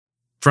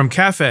From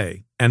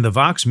Cafe and the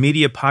Vox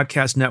Media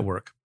Podcast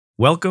Network,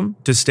 welcome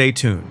to Stay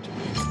Tuned.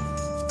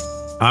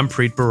 I'm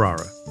Preet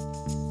Bharara.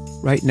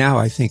 Right now,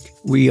 I think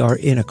we are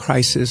in a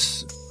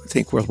crisis.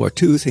 Think World War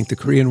II, think the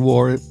Korean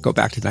War, go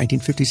back to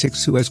 1956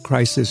 Suez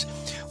Crisis.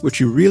 What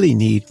you really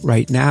need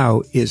right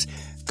now is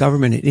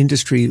government and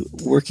industry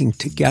working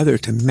together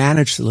to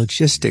manage the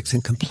logistics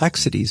and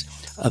complexities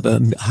of a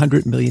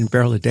 100 million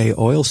barrel a day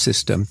oil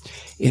system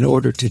in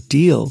order to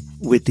deal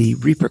with the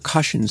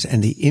repercussions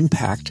and the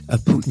impact of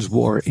Putin's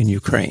war in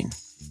Ukraine.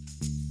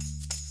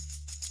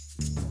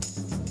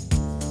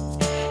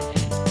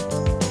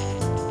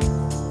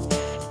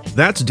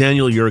 That's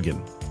Daniel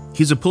Yergin.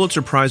 He's a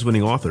Pulitzer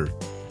Prize-winning author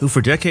who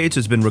for decades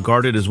has been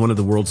regarded as one of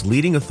the world's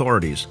leading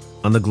authorities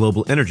on the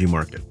global energy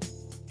market.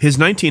 His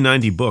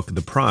 1990 book,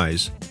 The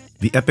Prize,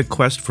 The Epic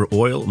Quest for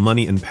Oil,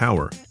 Money, and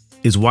Power,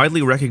 is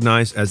widely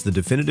recognized as the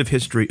definitive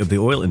history of the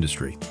oil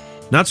industry.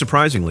 Not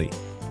surprisingly,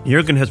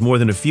 Yergin has more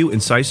than a few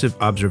incisive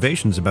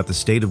observations about the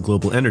state of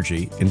global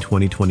energy in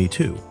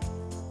 2022.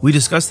 We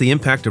discuss the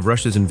impact of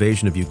Russia's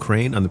invasion of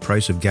Ukraine on the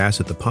price of gas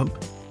at the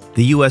pump,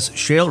 the U.S.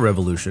 shale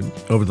revolution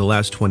over the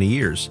last 20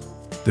 years,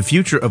 the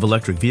future of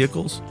electric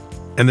vehicles,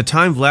 and the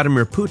time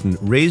Vladimir Putin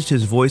raised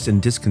his voice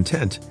in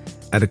discontent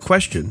at a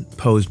question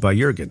posed by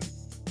Yergin.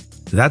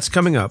 That's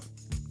coming up.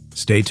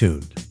 Stay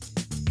tuned.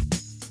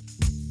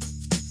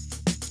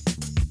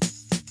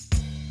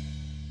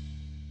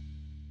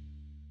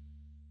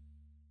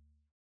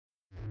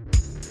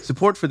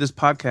 Support for this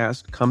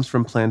podcast comes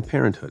from Planned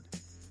Parenthood.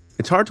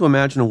 It's hard to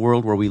imagine a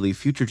world where we leave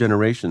future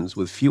generations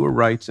with fewer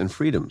rights and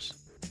freedoms.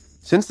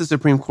 Since the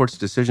Supreme Court's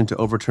decision to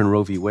overturn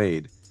Roe v.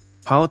 Wade,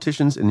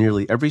 politicians in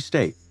nearly every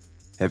state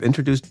have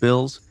introduced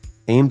bills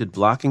aimed at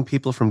blocking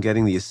people from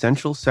getting the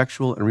essential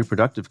sexual and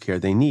reproductive care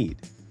they need,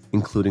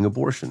 including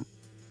abortion.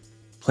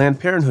 Planned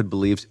Parenthood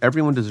believes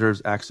everyone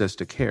deserves access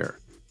to care,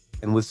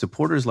 and with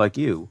supporters like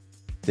you,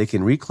 they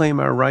can reclaim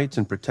our rights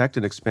and protect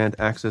and expand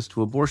access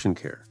to abortion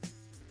care.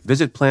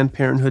 Visit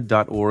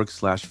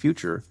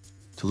PlannedParenthood.org/future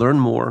to learn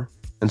more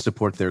and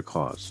support their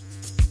cause.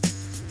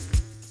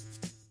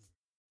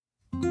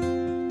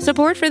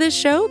 Support for this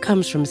show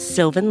comes from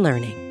Sylvan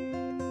Learning.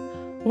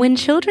 When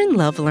children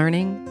love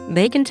learning,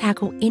 they can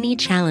tackle any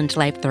challenge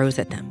life throws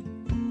at them.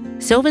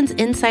 Sylvan's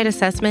Insight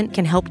Assessment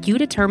can help you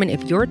determine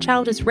if your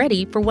child is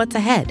ready for what's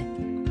ahead.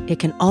 It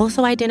can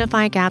also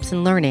identify gaps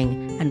in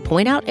learning and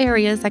point out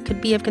areas that could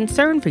be of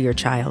concern for your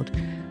child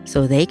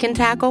so they can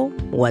tackle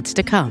what's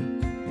to come.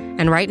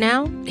 And right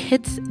now,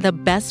 it's the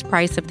best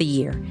price of the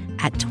year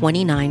at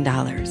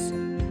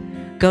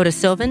 $29. Go to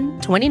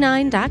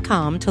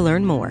sylvan29.com to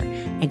learn more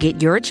and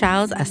get your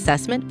child's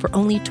assessment for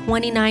only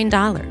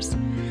 $29.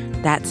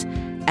 That's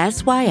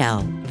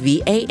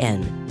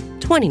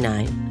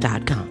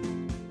SYLVAN29.com.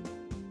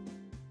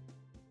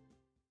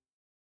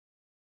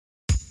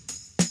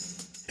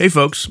 Hey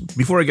folks,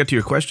 before I get to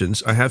your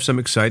questions, I have some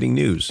exciting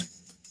news.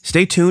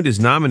 Stay Tuned is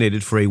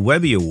nominated for a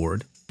Webby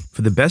Award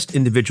for the Best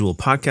Individual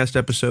Podcast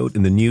Episode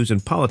in the News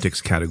and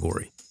Politics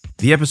category.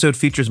 The episode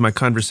features my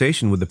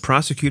conversation with the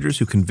prosecutors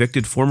who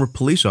convicted former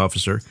police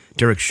officer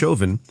Derek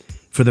Chauvin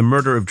for the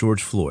murder of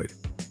George Floyd.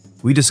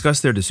 We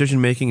discuss their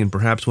decision-making in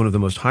perhaps one of the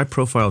most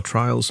high-profile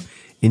trials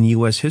in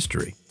U.S.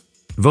 history.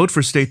 Vote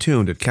for Stay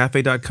Tuned at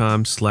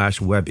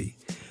cafe.com/Webby.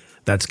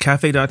 That's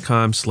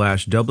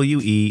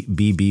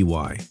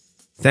cafe.com/WEBBY.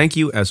 Thank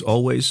you, as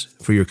always,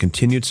 for your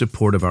continued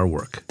support of our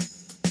work.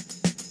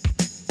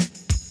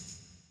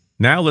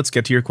 Now let's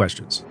get to your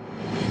questions.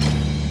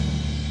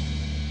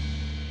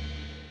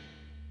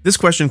 This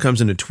question comes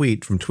in a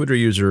tweet from Twitter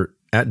user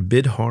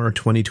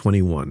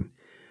 @bidhar2021.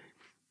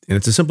 And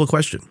it's a simple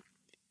question.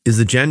 Is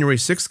the January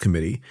 6th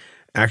committee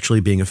actually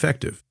being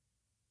effective?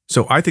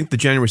 So I think the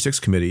January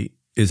 6th committee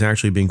is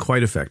actually being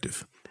quite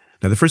effective.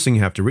 Now, the first thing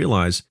you have to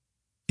realize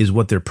is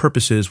what their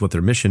purpose is, what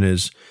their mission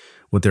is,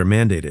 what their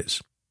mandate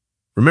is.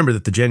 Remember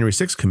that the January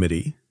 6th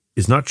committee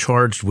is not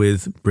charged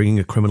with bringing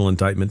a criminal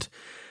indictment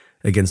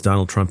against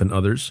Donald Trump and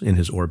others in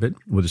his orbit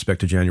with respect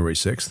to January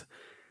 6th.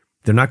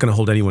 They're not going to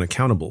hold anyone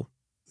accountable.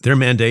 Their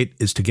mandate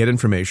is to get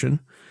information,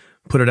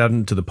 put it out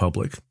into the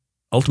public,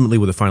 ultimately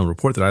with a final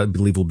report that I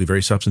believe will be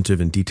very substantive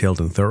and detailed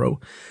and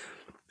thorough.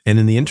 And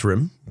in the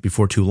interim,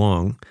 before too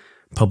long,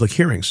 public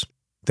hearings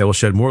that will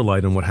shed more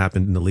light on what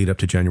happened in the lead up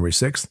to January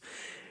 6th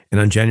and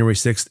on January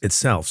 6th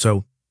itself.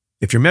 So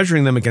if you're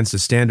measuring them against a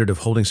standard of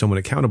holding someone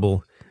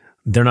accountable,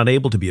 they're not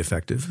able to be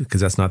effective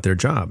because that's not their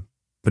job.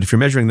 But if you're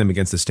measuring them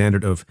against the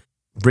standard of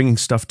bringing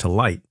stuff to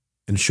light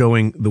and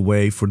showing the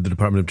way for the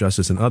Department of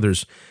Justice and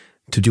others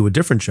to do a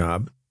different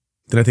job,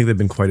 then I think they've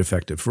been quite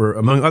effective. For,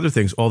 among other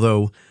things,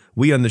 although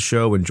we on the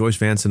show and Joyce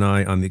Vance and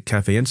I on the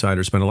Cafe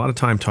Insider spent a lot of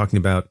time talking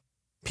about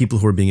people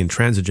who are being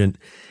intransigent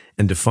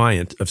and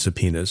defiant of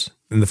subpoenas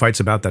and the fights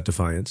about that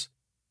defiance,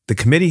 the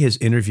committee has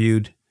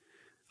interviewed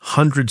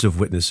hundreds of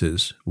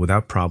witnesses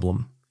without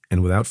problem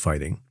and without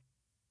fighting.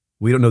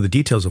 We don't know the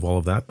details of all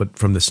of that, but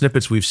from the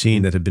snippets we've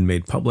seen that have been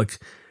made public,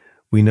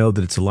 we know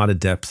that it's a lot of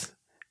depth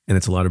and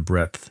it's a lot of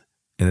breadth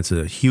and it's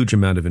a huge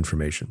amount of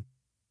information.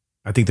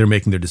 I think they're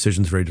making their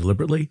decisions very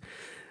deliberately.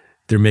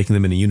 They're making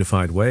them in a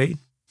unified way.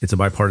 It's a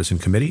bipartisan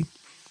committee.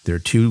 There are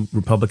 2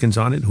 Republicans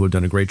on it who have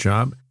done a great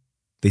job.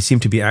 They seem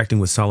to be acting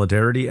with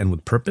solidarity and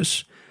with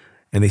purpose,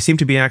 and they seem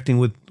to be acting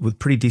with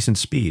pretty decent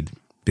speed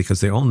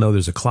because they all know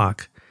there's a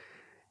clock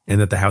and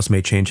that the House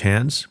may change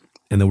hands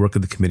and the work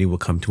of the committee will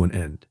come to an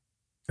end.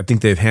 I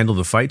think they've handled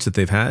the fights that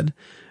they've had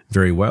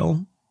very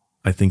well.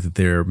 I think that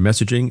their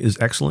messaging is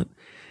excellent,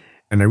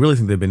 and I really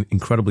think they've been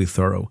incredibly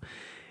thorough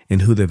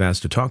in who they've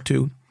asked to talk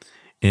to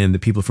and the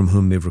people from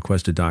whom they've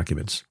requested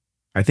documents.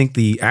 I think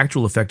the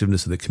actual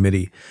effectiveness of the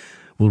committee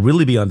will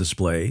really be on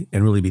display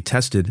and really be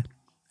tested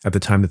at the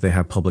time that they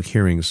have public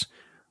hearings,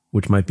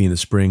 which might be in the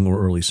spring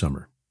or early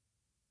summer.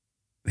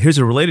 Here's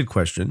a related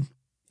question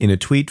in a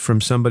tweet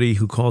from somebody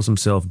who calls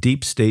himself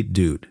Deep State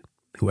Dude,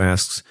 who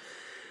asks,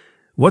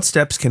 what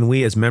steps can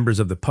we as members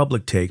of the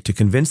public take to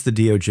convince the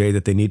DOJ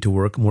that they need to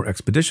work more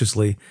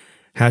expeditiously?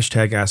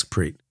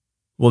 #AskPreet.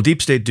 Well,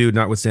 Deep State Dude,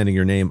 notwithstanding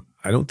your name,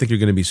 I don't think you're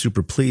going to be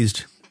super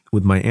pleased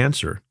with my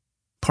answer.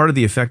 Part of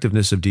the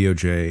effectiveness of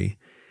DOJ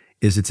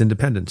is its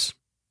independence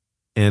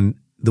and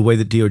the way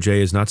that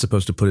DOJ is not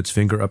supposed to put its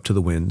finger up to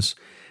the winds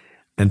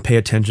and pay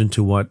attention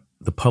to what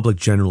the public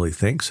generally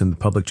thinks and the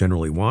public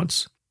generally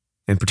wants,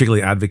 and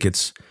particularly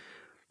advocates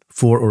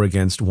for or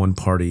against one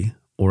party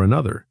or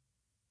another.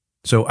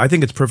 So I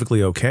think it's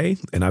perfectly okay,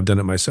 and I've done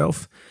it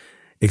myself,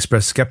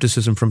 express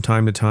skepticism from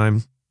time to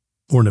time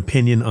or an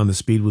opinion on the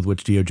speed with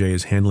which DOJ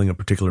is handling a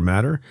particular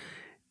matter.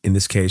 In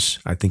this case,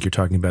 I think you're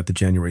talking about the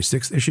January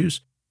 6th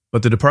issues.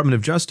 But the Department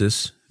of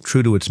Justice,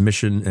 true to its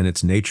mission and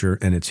its nature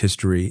and its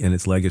history and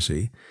its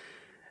legacy,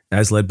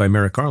 as led by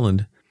Merrick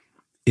Garland,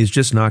 is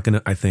just not going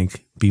to, I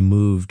think, be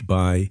moved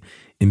by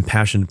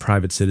impassioned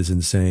private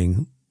citizens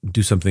saying,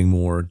 do something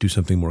more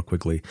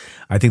quickly.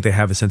 I think they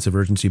have a sense of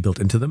urgency built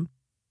into them.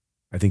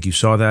 I think you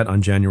saw that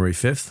on January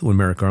 5th when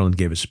Merrick Garland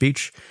gave a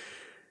speech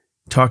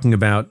talking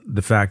about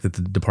the fact that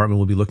the department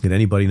will be looking at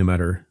anybody no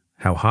matter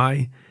how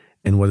high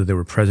and whether they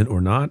were present or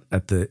not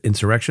at the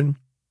insurrection.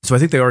 So I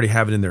think they already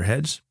have it in their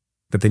heads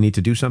that they need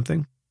to do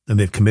something, and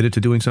they've committed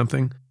to doing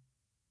something.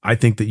 I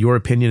think that your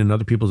opinion and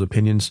other people's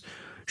opinions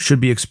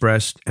should be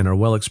expressed and are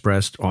well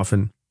expressed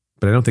often,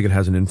 but I don't think it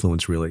has an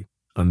influence really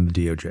on the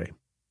DOJ,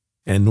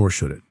 and nor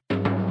should it.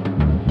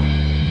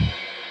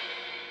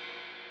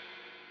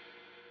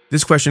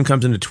 This question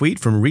comes in a tweet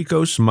from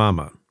Rico's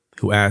Mama,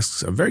 who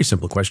asks a very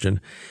simple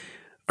question.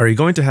 Are you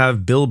going to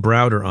have Bill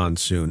Browder on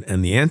soon?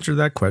 And the answer to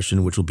that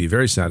question, which will be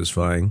very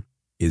satisfying,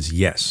 is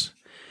yes.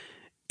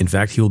 In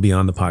fact, he will be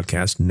on the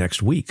podcast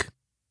next week.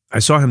 I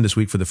saw him this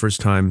week for the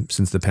first time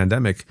since the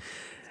pandemic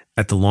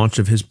at the launch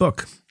of his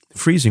book,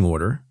 Freezing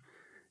Order.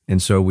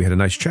 And so we had a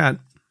nice chat.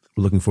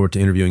 We're looking forward to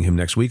interviewing him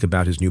next week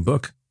about his new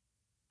book.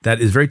 That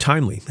is very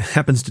timely. It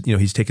happens to,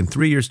 he's taken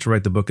 3 years to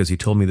write the book, as he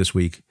told me this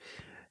week.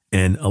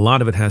 And a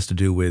lot of it has to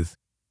do with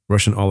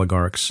Russian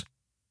oligarchs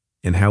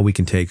and how we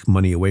can take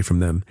money away from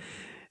them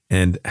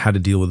and how to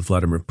deal with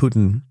Vladimir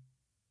Putin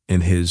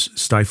and his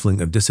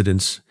stifling of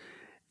dissidents.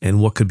 And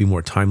what could be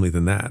more timely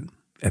than that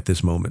at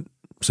this moment?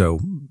 So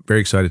very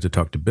excited to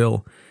talk to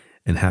Bill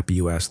and happy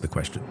you asked the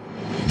question.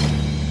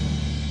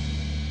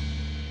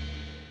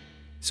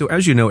 So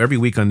as you know, every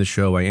week on the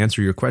show, I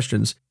answer your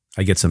questions.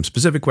 I get some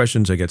specific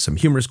questions. I get some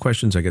humorous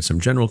questions. I get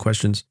some general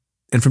questions.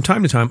 And from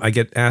time to time, I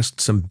get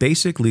asked some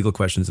basic legal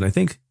questions. And I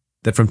think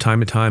that from time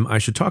to time, I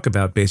should talk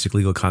about basic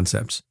legal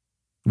concepts.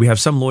 We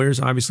have some lawyers,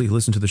 obviously, who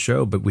listen to the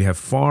show, but we have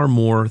far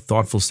more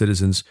thoughtful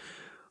citizens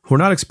who are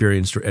not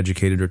experienced or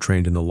educated or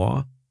trained in the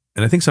law.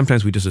 And I think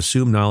sometimes we just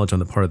assume knowledge on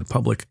the part of the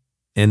public,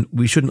 and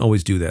we shouldn't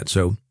always do that.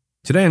 So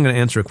today I'm going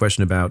to answer a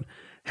question about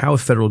how a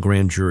federal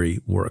grand jury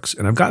works.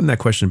 And I've gotten that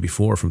question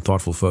before from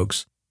thoughtful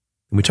folks.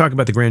 And we talk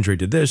about the grand jury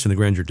did this and the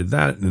grand jury did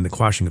that and the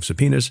quashing of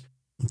subpoenas,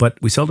 but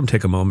we seldom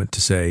take a moment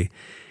to say,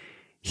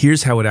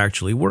 here's how it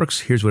actually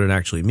works. Here's what it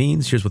actually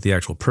means. Here's what the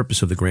actual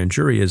purpose of the grand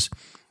jury is.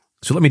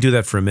 So let me do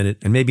that for a minute.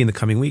 And maybe in the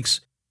coming weeks,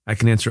 I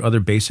can answer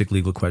other basic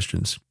legal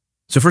questions.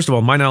 So first of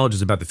all, my knowledge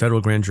is about the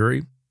federal grand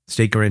jury.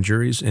 State grand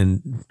juries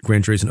and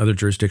grand juries in other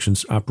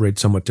jurisdictions operate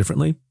somewhat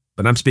differently,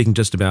 but I'm speaking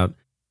just about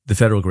the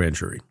federal grand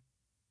jury.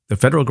 The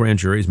federal grand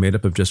jury is made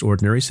up of just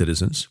ordinary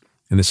citizens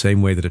in the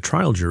same way that a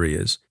trial jury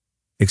is,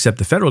 except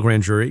the federal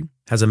grand jury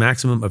has a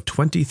maximum of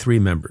 23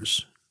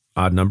 members.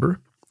 Odd number,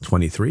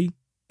 23.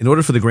 In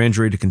order for the grand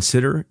jury to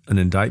consider an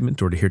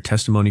indictment or to hear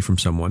testimony from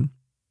someone,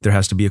 there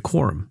has to be a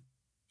quorum.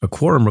 A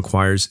quorum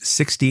requires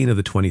 16 of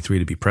the 23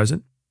 to be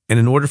present, and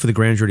in order for the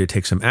grand jury to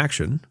take some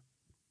action,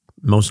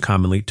 most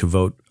commonly to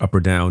vote up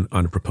or down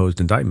on a proposed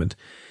indictment,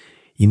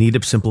 you need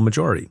a simple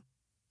majority.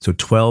 So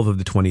 12 of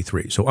the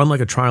 23. So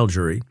unlike a trial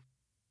jury,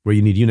 where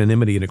you need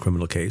unanimity in a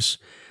criminal case,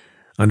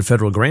 on a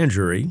federal grand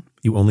jury,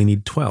 you only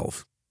need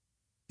 12.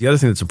 The other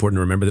thing that's important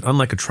to remember that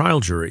unlike a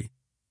trial jury,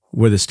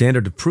 where the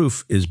standard of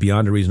proof is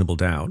beyond a reasonable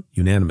doubt,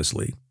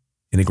 unanimously,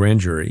 in a grand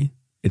jury,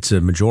 it's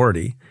a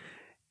majority,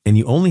 and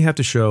you only have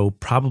to show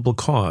probable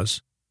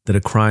cause that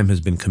a crime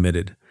has been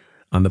committed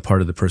on the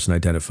part of the person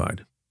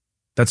identified.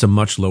 That's a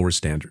much lower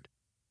standard.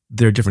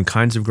 There are different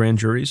kinds of grand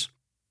juries.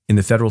 In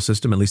the federal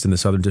system, at least in the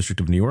Southern District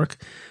of New York,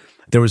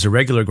 there was a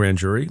regular grand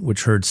jury,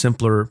 which heard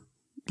simpler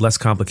less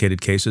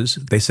complicated cases,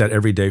 they sat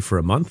every day for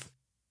a month.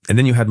 And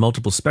then you had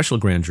multiple special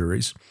grand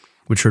juries,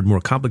 which heard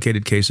more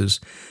complicated cases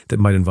that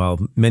might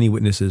involve many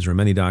witnesses or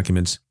many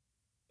documents.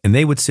 And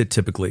they would sit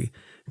typically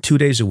 2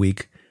 days a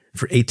week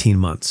for 18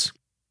 months.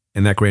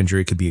 And that grand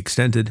jury could be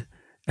extended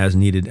as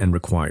needed and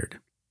required.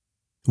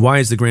 Why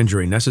is the grand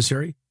jury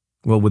necessary?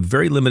 Well, with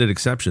very limited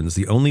exceptions,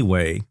 the only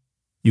way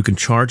you can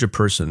charge a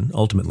person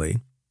ultimately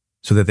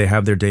so that they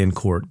have their day in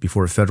court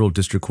before a federal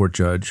district court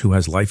judge who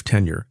has life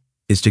tenure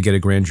is to get a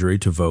grand jury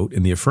to vote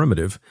in the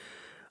affirmative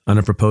on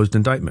a proposed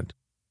indictment.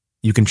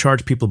 You can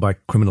charge people by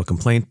criminal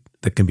complaint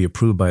that can be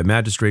approved by a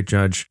magistrate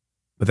judge,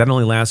 but that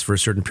only lasts for a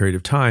certain period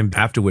of time,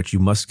 after which you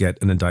must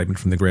get an indictment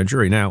from the grand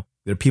jury. Now,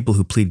 there are people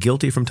who plead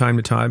guilty from time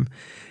to time,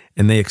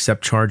 and they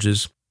accept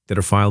charges that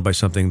are filed by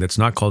something that's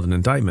not called an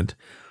indictment,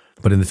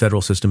 but in the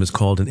federal system is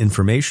called an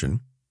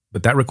information.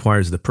 But that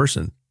requires the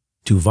person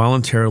to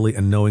voluntarily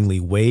and knowingly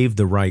waive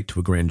the right to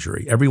a grand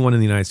jury. Everyone in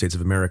the United States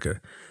of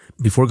America,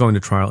 before going to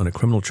trial in a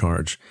criminal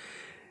charge,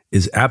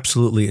 is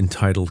absolutely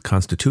entitled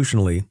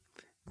constitutionally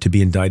to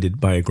be indicted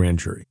by a grand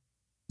jury.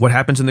 What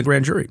happens in the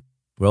grand jury?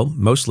 Well,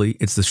 mostly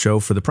it's the show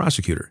for the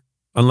prosecutor.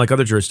 Unlike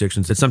other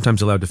jurisdictions that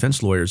sometimes allow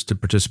defense lawyers to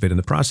participate in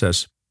the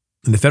process,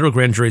 in the federal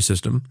grand jury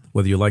system,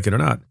 whether you like it or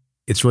not,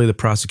 it's really the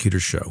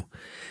prosecutor's show.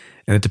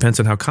 And it depends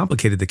on how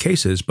complicated the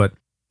case is, but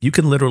you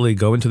can literally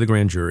go into the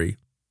grand jury,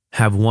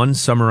 have one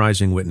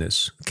summarizing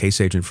witness, case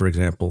agent, for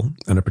example,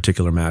 on a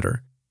particular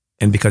matter.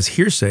 And because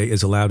hearsay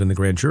is allowed in the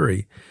grand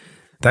jury,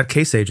 that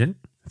case agent,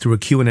 through a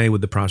Q&A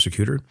with the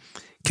prosecutor,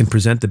 can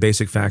present the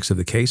basic facts of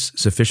the case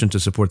sufficient to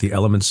support the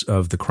elements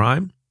of the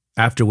crime,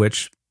 after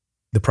which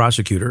the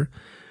prosecutor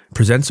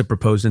presents a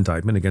proposed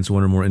indictment against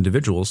one or more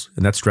individuals,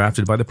 and that's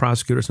drafted by the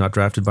prosecutor. It's not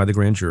drafted by the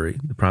grand jury.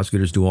 The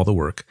prosecutors do all the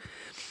work.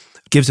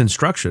 Gives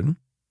instruction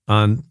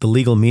on the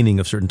legal meaning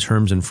of certain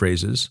terms and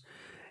phrases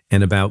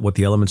and about what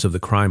the elements of the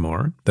crime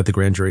are that the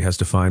grand jury has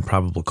to find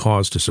probable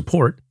cause to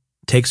support,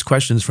 takes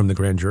questions from the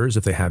grand jurors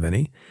if they have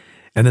any,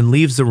 and then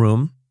leaves the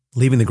room,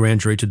 leaving the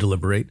grand jury to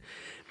deliberate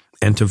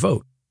and to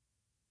vote.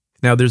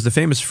 Now, there's the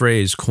famous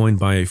phrase coined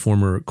by a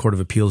former Court of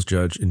Appeals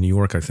judge in New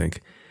York, I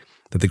think,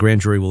 that the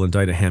grand jury will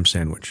indict a ham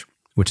sandwich,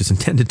 which is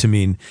intended to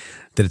mean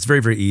that it's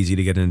very, very easy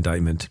to get an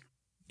indictment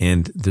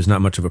and there's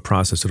not much of a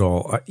process at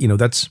all.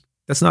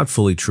 That's not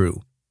fully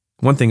true.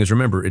 One thing is,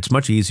 remember, it's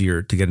much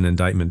easier to get an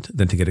indictment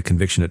than to get a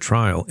conviction at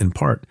trial, in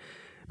part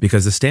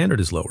because the standard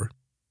is lower.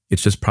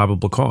 It's just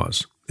probable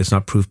cause. It's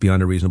not proof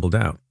beyond a reasonable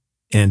doubt.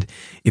 And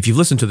if you've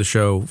listened to the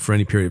show for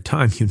any period of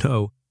time, you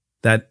know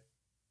that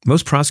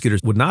most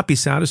prosecutors would not be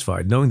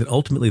satisfied knowing that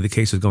ultimately the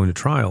case is going to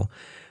trial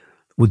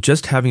with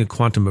just having a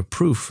quantum of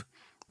proof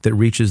that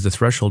reaches the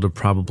threshold of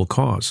probable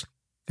cause.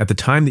 At the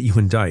time that you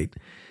indict,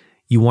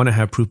 you want to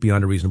have proof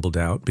beyond a reasonable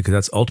doubt because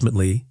that's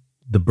ultimately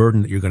the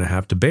burden that you're going to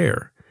have to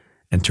bear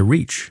and to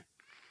reach.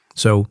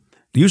 So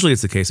usually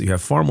it's the case that you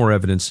have far more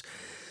evidence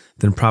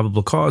than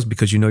probable cause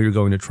because you know you're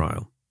going to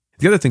trial.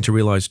 The other thing to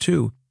realize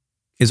too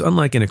is,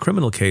 unlike in a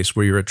criminal case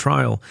where you're at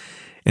trial,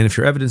 and if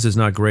your evidence is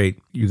not great,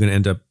 you're going to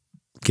end up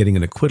getting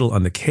an acquittal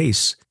on the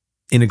case.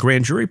 In a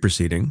grand jury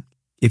proceeding,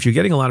 if you're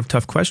getting a lot of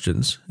tough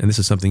questions, and this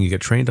is something you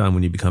get trained on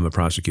when you become a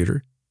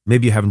prosecutor,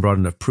 maybe you haven't brought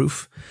enough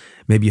proof,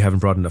 maybe you haven't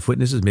brought enough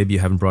witnesses, maybe you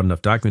haven't brought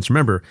enough documents.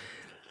 Remember,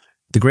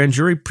 the grand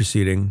jury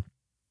proceeding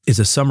is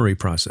a summary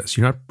process.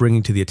 You're not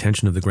bringing to the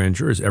attention of the grand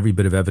jurors every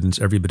bit of evidence,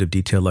 every bit of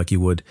detail like you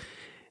would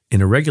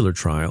in a regular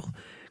trial.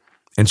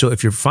 And so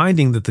if you're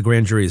finding that the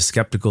grand jury is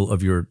skeptical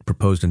of your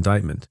proposed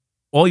indictment,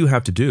 all you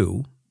have to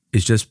do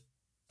is just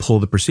pull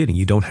the proceeding.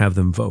 You don't have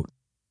them vote.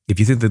 If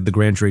you think that the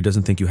grand jury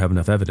doesn't think you have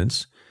enough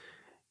evidence,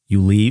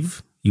 you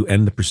leave, you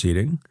end the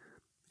proceeding,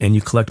 and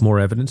you collect more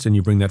evidence, and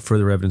you bring that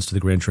further evidence to the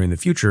grand jury in the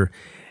future.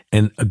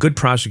 And a good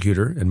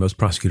prosecutor, and most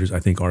prosecutors I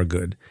think are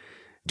good,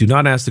 do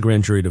not ask the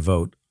grand jury to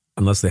vote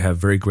unless they have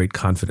very great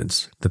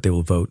confidence that they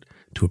will vote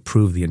to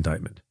approve the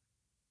indictment.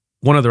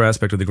 One other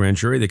aspect of the grand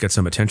jury that gets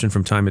some attention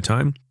from time to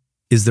time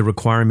is the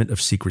requirement of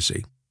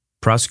secrecy.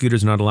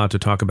 Prosecutors are not allowed to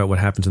talk about what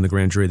happens in the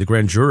grand jury. The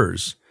grand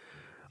jurors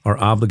are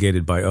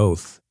obligated by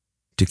oath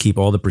to keep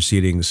all the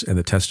proceedings and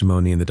the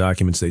testimony and the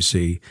documents they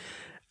see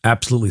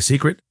absolutely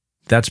secret.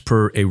 That's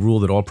per a rule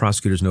that all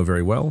prosecutors know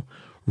very well,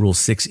 Rule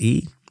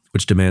 6E,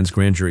 which demands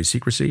grand jury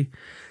secrecy.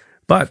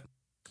 But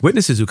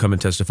witnesses who come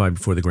and testify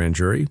before the grand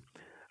jury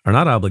are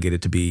not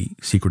obligated to be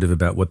secretive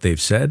about what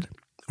they've said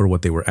or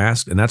what they were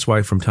asked. And that's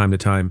why from time to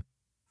time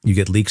you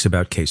get leaks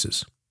about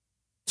cases.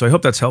 So I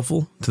hope that's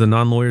helpful to the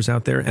non-lawyers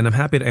out there. And I'm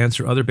happy to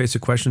answer other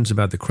basic questions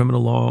about the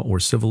criminal law or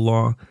civil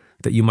law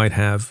that you might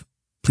have.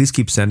 Please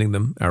keep sending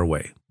them our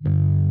way.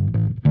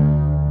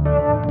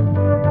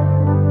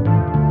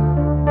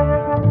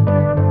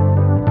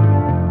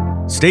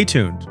 Stay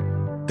tuned.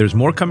 There's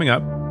more coming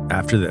up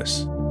after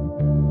this.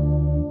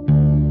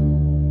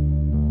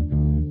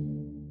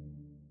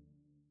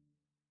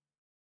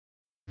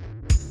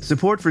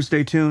 Support for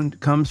Stay Tuned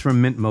comes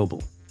from Mint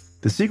Mobile.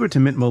 The secret to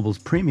Mint Mobile's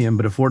premium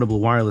but affordable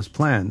wireless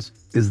plans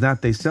is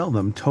that they sell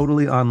them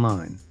totally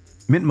online.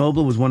 Mint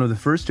Mobile was one of the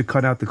first to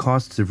cut out the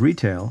costs of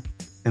retail,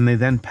 and they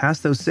then pass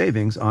those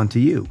savings on to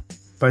you.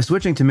 By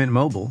switching to Mint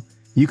Mobile,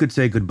 you could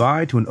say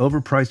goodbye to an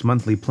overpriced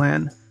monthly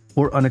plan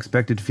or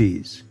unexpected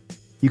fees.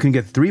 You can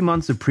get 3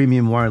 months of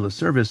premium wireless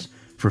service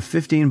for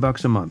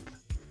 $15 a month.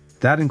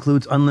 That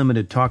includes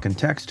unlimited talk and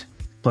text,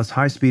 plus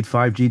high-speed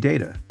 5G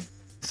data.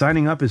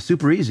 Signing up is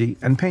super easy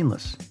and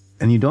painless,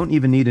 and you don't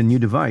even need a new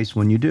device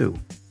when you do.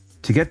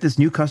 To get this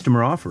new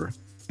customer offer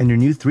and your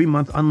new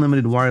 3-month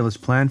unlimited wireless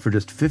plan for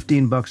just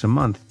 $15 a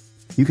month,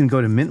 you can go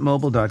to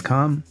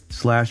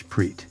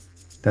mintmobile.com/Preet.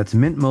 That's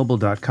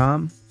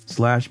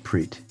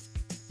mintmobile.com/Preet.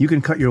 You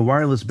can cut your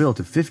wireless bill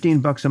to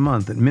 $15 a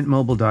month at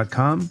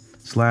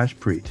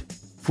mintmobile.com/Preet.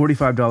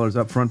 $45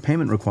 upfront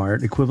payment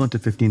required, equivalent to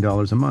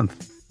 $15 a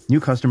month. New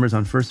customers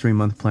on first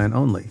 3-month plan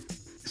only.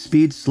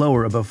 Speed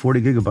slower above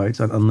 40 gigabytes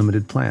on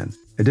unlimited plan.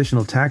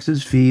 Additional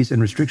taxes, fees,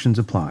 and restrictions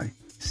apply.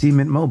 See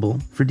Mint Mobile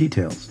for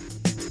details.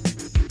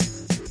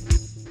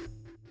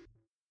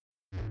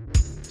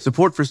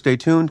 Support for Stay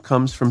Tuned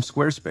comes from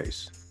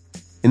Squarespace.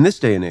 In this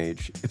day and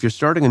age, if you're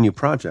starting a new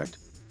project,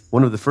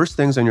 one of the first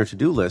things on your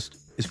to-do list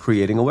is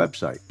creating a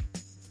website.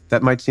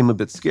 That might seem a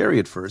bit scary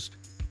at first,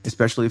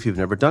 especially if you've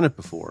never done it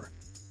before.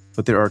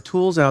 But there are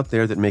tools out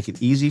there that make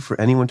it easy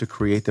for anyone to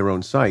create their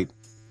own site,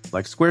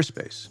 like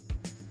Squarespace.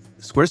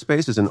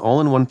 Squarespace is an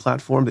all-in-one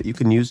platform that you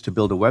can use to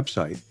build a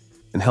website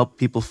and help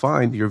people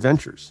find your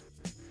ventures.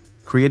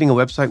 Creating a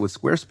website with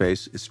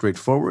Squarespace is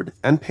straightforward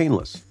and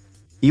painless,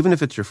 even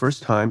if it's your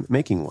first time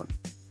making one.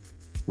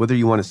 Whether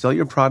you want to sell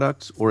your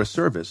products or a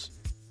service,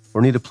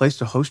 or need a place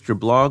to host your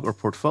blog or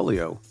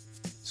portfolio,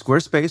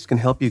 Squarespace can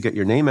help you get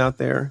your name out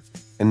there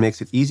and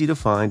makes it easy to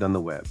find on the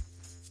web.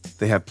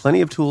 They have plenty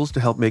of tools to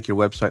help make your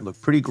website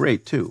look pretty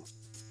great too,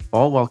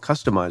 all while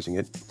customizing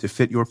it to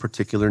fit your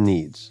particular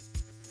needs.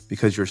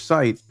 Because your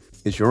site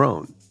is your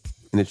own,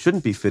 and it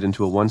shouldn't be fit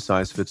into a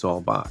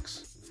one-size-fits-all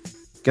box.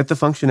 Get the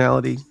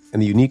functionality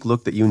and the unique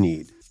look that you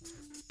need.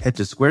 Head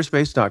to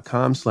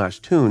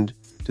squarespace.com/tuned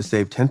to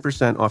save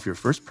 10% off your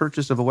first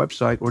purchase of a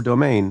website or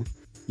domain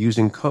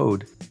using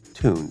code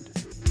TUNED.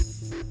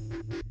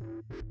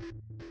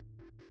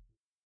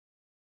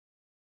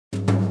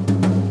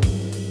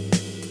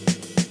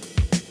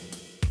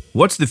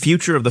 What's the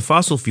future of the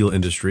fossil fuel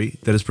industry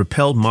that has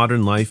propelled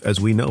modern life as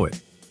we know it?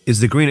 Is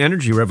the green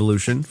energy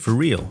revolution for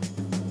real?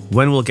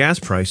 When will gas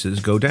prices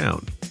go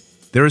down?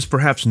 There is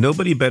perhaps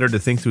nobody better to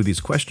think through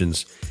these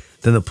questions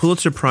than the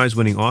Pulitzer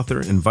Prize-winning author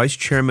and vice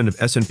chairman of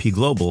S&P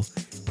Global,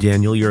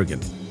 Daniel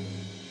Yergin.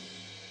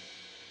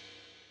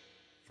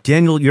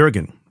 Daniel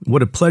Yergin,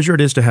 what a pleasure it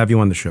is to have you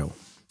on the show.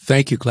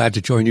 Thank you. Glad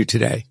to join you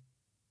today.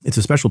 It's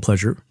a special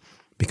pleasure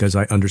because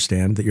I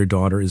understand that your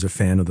daughter is a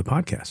fan of the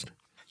podcast.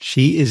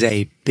 She is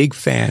a big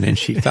fan, and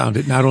she found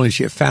it, not only is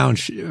she a fan,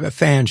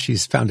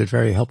 she's found it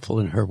very helpful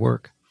in her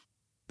work.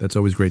 That's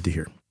always great to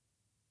hear.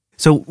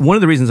 So one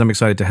of the reasons I'm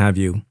excited to have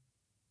you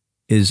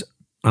is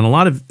on a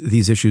lot of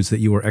these issues that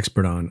you are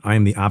expert on, I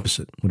am the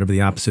opposite, whatever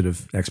the opposite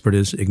of expert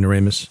is,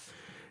 ignoramus.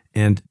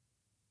 And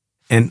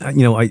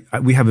you know,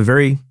 we have a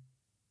very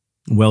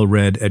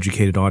well-read,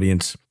 educated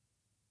audience,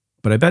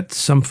 but I bet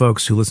some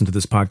folks who listen to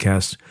this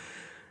podcast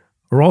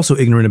are also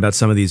ignorant about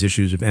some of these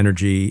issues of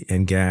energy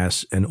and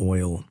gas and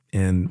oil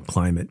and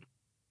climate.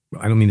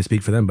 I don't mean to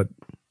speak for them, but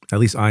at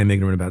least I am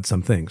ignorant about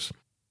some things.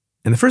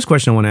 And the first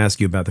question I want to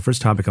ask you about, the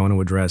first topic I want to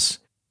address,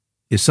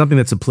 is something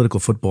that's a political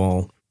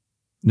football,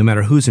 no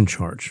matter who's in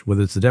charge,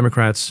 whether it's the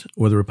Democrats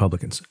or the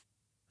Republicans.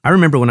 I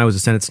remember when I was a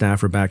Senate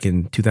staffer back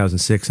in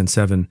 2006 and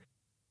 2007,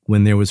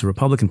 when there was a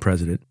Republican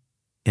president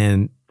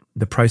and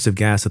the price of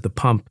gas at the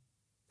pump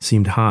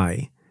seemed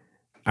high.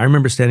 I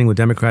remember standing with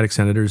Democratic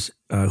senators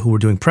who were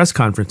doing press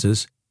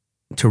conferences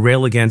to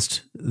rail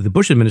against the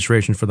Bush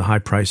administration for the high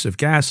price of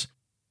gas.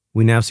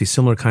 We now see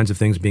similar kinds of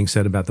things being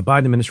said about the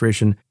Biden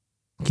administration.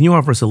 Can you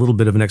offer us a little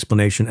bit of an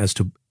explanation as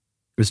to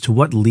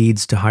what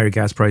leads to higher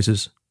gas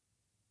prices?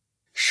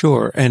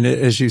 Sure. And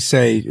as you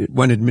say,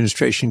 one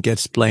administration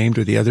gets blamed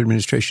or the other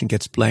administration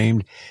gets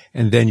blamed,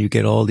 and then you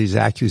get all these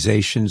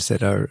accusations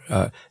that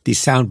are these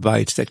sound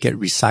bites that get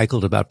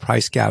recycled about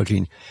price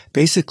gouging.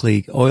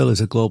 Basically, oil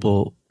is a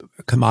global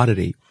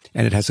commodity,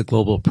 and it has a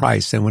global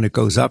price. And when it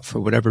goes up for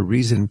whatever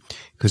reason,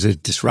 because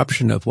of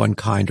disruption of one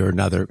kind or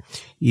another,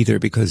 either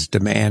because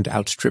demand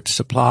outstrips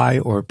supply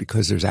or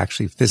because there's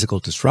actually physical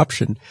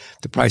disruption,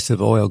 the price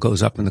of oil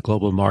goes up in the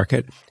global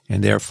market,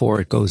 and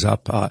therefore it goes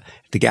up at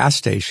the gas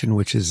station,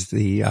 which is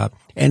the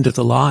end of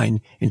the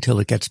line until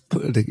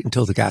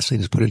until the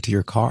gasoline is put into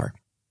your car.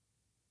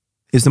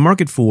 Is the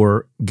market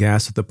for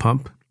gas at the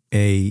pump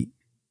an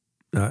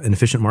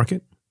efficient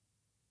market?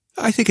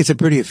 I think it's a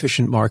pretty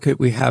efficient market.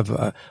 We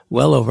have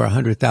well over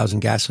 100,000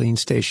 gasoline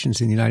stations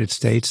in the United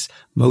States.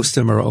 Most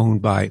of them are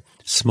owned by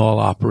small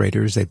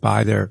operators. They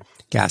buy their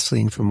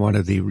gasoline from one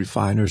of the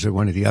refiners or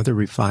one of the other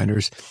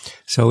refiners.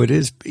 So it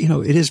is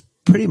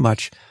pretty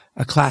much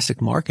a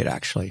classic market,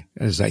 actually,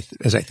 as I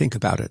think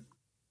about it.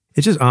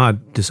 It's just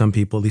odd to some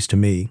people, at least to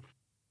me,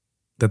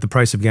 that the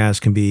price of gas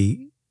can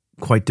be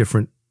quite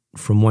different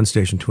from one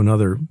station to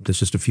another that's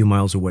just a few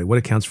miles away. What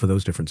accounts for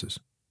those differences?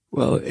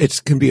 Well,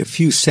 it can be a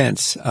few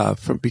cents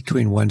from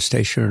between one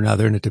station or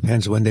another, and it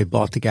depends when they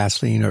bought the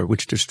gasoline or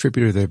which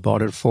distributor they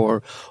bought it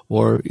for,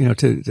 or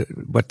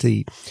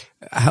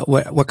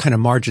what kind of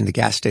margin the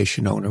gas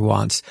station owner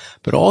wants.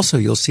 But also,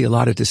 you'll see a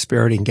lot of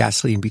disparity in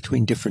gasoline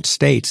between different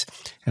states,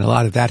 and a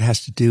lot of that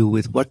has to do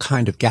with what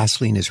kind of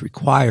gasoline is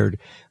required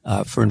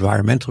for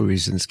environmental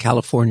reasons.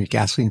 California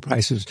gasoline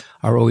prices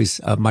are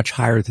always much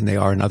higher than they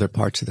are in other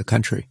parts of the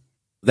country.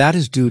 That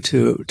is due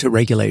to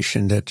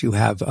regulation, that you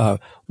have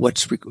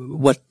what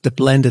the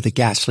blend of the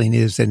gasoline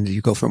is, and you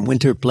go from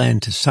winter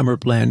blend to summer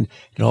blend.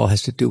 It all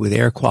has to do with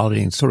air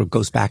quality and sort of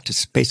goes back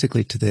to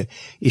basically to the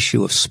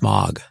issue of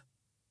smog.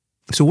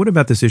 So what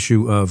about this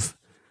issue of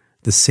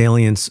the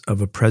salience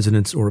of a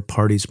president's or a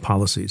party's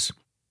policies?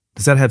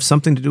 Does that have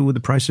something to do with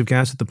the price of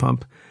gas at the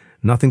pump?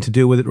 Nothing to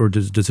do with it, or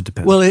does it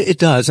depend? Well, it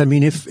does. I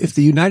mean, if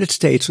the United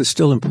States was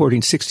still importing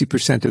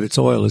 60% of its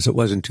oil as it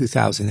was in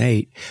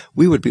 2008,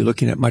 we would be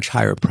looking at much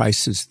higher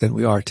prices than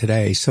we are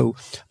today. So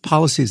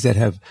policies that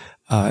have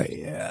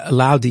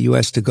allowed the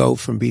U.S. to go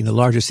from being the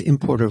largest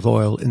importer of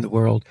oil in the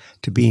world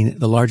to being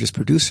the largest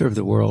producer of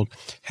the world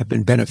have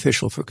been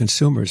beneficial for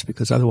consumers,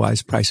 because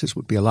otherwise prices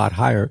would be a lot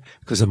higher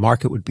because the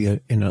market would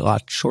be in a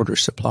lot shorter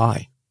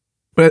supply.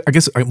 But I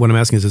guess what I'm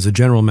asking is, as a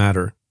general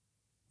matter,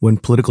 when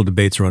political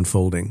debates are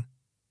unfolding,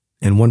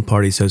 and one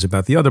party says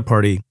about the other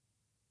party,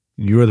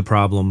 you're the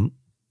problem.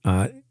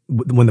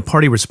 When the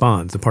party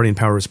responds, the party in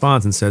power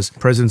responds and says,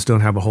 presidents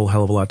don't have a whole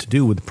hell of a lot to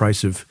do with the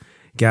price of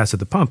gas at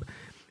the pump.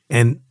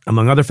 And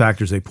among other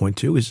factors they point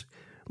to is,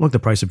 look, the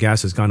price of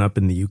gas has gone up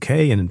in the UK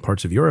and in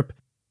parts of Europe.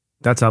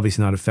 That's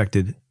obviously not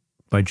affected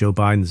by Joe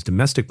Biden's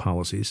domestic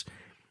policies.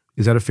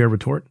 Is that a fair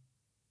retort?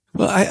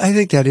 Well, I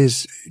think that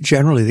is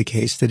generally the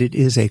case, that it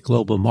is a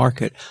global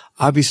market.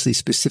 Obviously,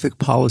 specific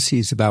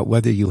policies about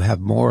whether you have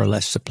more or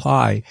less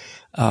supply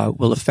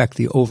will affect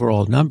the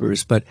overall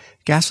numbers. But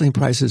gasoline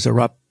prices are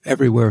up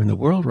everywhere in the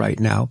world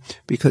right now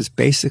because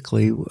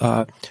basically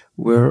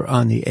we're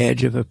on the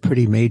edge of a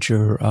pretty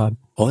major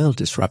oil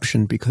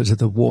disruption because of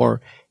the war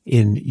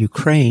in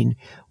Ukraine,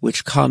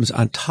 which comes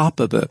on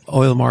top of an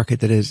oil market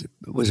that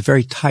was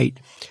very tight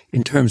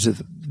in terms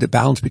of the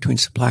balance between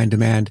supply and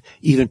demand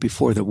even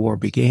before the war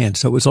began.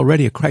 So it was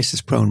already a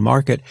crisis-prone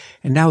market,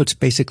 and now it's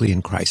basically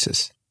in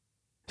crisis.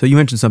 So you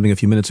mentioned something a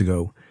few minutes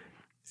ago,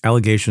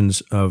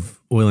 allegations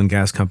of oil and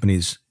gas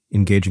companies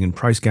engaging in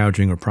price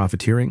gouging or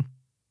profiteering,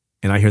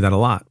 and I hear that a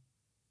lot.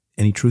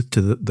 Any truth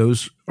to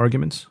those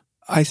arguments?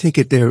 I think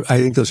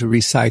those are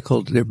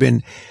recycled. There have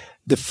been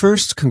the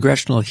first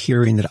congressional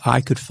hearing that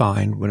I could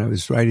find when I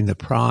was writing the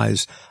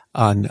prize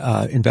on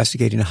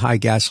investigating high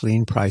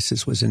gasoline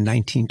prices was in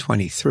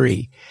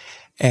 1923.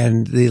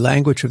 And the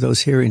language of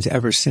those hearings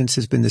ever since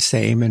has been the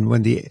same. And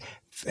when the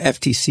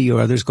FTC or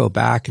others go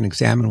back and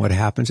examine what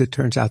happens, it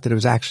turns out that it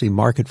was actually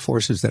market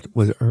forces that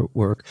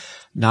work,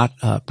 not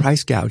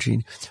price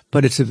gouging.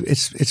 But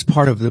it's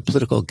part of the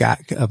political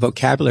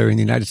vocabulary in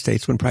the United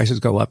States. When prices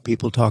go up,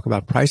 people talk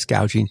about price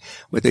gouging.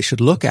 What they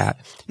should look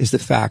at is the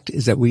fact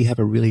is that we have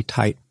a really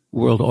tight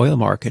world oil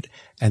market,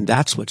 and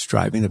that's what's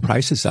driving the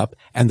prices up.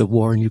 And the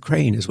war in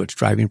Ukraine is what's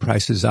driving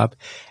prices up.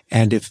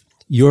 And if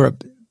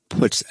Europe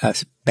puts a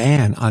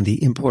ban on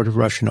the import of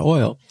Russian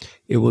oil,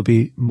 it will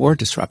be more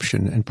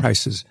disruption and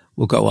prices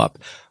will go up.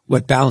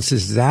 What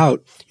balances it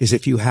out is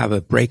if you have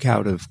a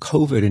breakout of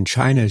COVID in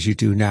China, as you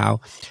do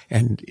now,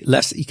 and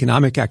less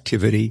economic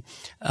activity,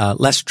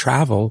 less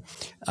travel,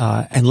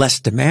 and less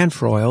demand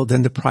for oil,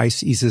 then the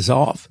price eases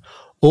off.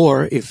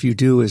 Or if you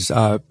do as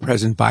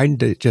President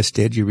Biden just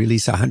did, you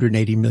release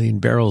 180 million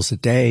barrels a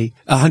day,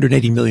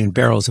 180 million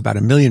barrels, about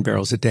 1 million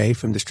barrels a day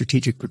from the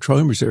Strategic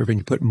Petroleum Reserve, and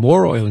you put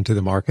more oil into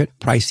the market,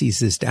 price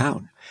eases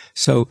down.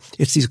 So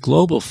it's these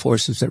global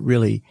forces that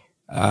really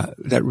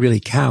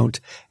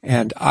count.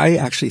 And I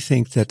actually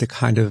think that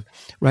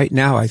right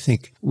now, I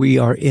think we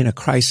are in a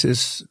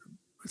crisis.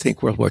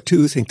 Think World War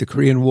II, think the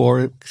Korean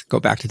War,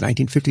 go back to the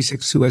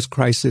 1956 Suez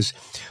Crisis.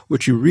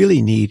 What you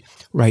really need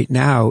right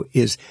now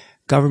is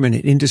government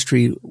and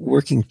industry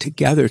working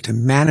together to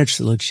manage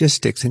the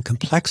logistics and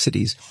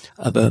complexities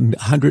of a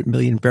 100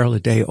 million barrel a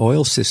day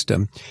oil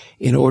system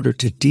in order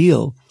to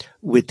deal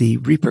with the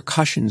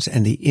repercussions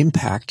and the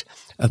impact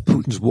of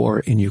Putin's war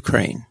in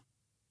Ukraine.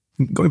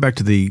 Going back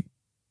to the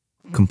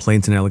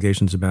complaints and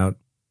allegations about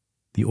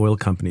the oil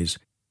companies,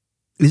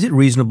 is it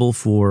reasonable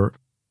for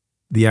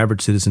the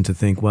average citizen to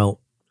think, well,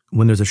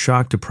 when there's a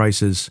shock to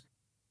prices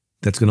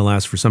that's going to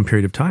last for some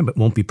period of time but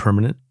won't be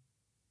permanent,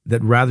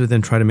 that rather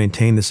than try to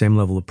maintain the same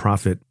level of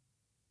profit,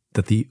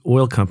 that the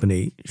oil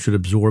company should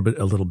absorb it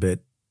a little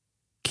bit,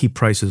 keep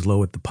prices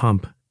low at the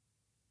pump,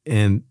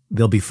 and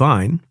they'll be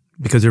fine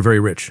because they're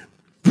very rich?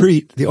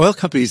 The oil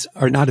companies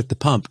are not at the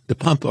pump.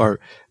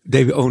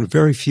 They own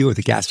very few of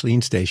the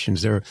gasoline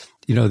stations. They're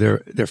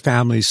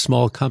families,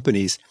 small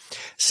companies.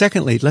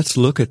 Secondly, let's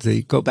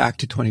go back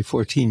to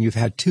 2014. You've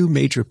had two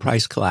major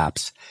price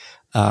collapse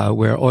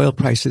where oil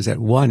prices at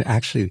one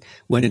actually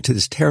went into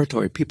this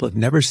territory people have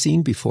never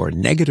seen before.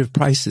 Negative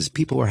prices.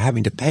 People were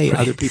having to pay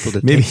other people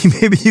to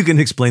maybe you can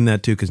explain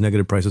that too, because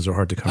negative prices are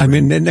hard to cover. I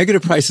mean, the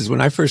negative prices,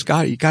 when I first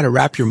got it, you got to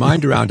wrap your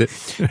mind around it,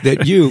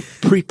 that you,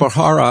 Preet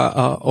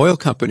Bharara Oil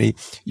Company,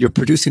 you're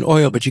producing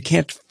oil, but you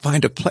can't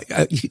find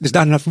there's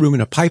not enough room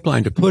in a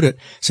pipeline to put it.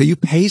 So you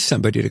pay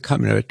somebody to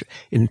come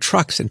in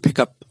trucks and pick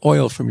up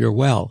oil from your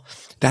well.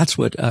 That's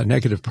what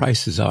negative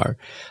prices are.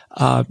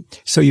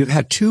 So you've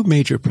had two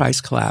major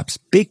price collapse,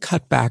 big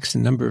cutbacks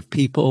in number of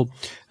people,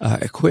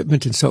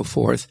 equipment, and so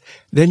forth.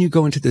 Then you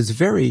go into this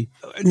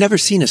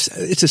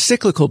it's a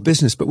cyclical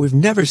business, but we've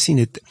never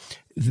seen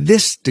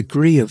this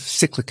degree of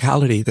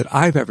cyclicality that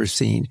I've ever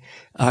seen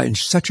in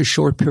such a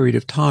short period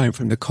of time,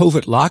 from the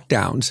COVID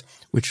lockdowns,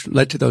 which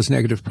led to those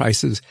negative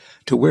prices,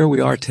 to where we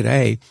are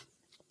today.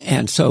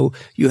 And so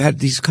you had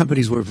these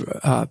companies were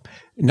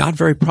not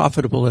very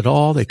profitable at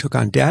all. They took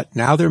on debt.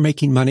 Now they're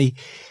making money.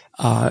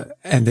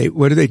 And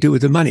what do they do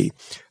with the money?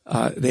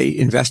 They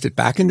invest it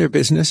back in their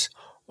business,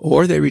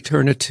 or they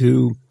return it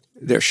to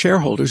their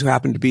shareholders, who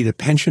happen to be the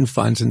pension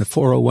funds and the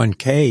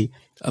 401k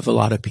of a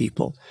lot of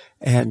people.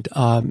 And,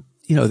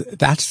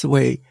 that's the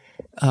way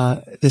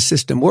the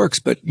system works.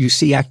 But you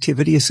see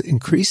activity is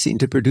increasing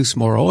to produce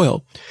more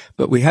oil.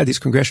 But we had these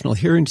congressional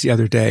hearings the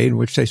other day in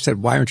which they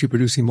said, why aren't you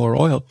producing more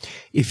oil?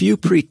 If you,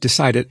 Preet,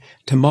 decided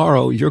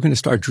tomorrow you're going to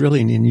start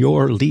drilling in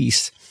your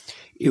lease,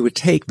 it would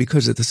take,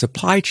 because of the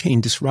supply chain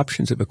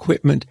disruptions of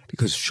equipment,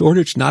 because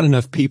shortage, not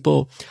enough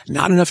people,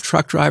 not enough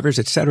truck drivers,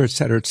 et cetera, et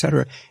cetera, et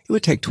cetera, it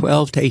would take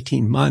 12 to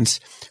 18 months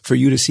for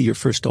you to see your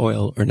first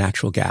oil or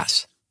natural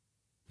gas.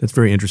 That's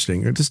very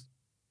interesting. Just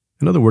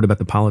another word about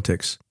the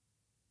politics.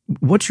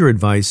 What's your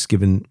advice,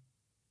 given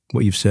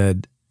what you've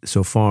said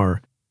so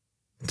far,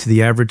 to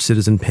the average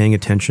citizen paying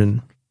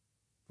attention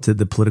to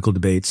the political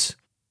debates?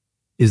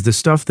 Is the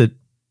stuff that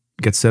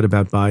gets said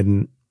about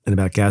Biden and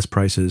about gas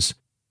prices,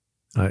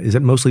 is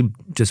that mostly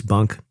just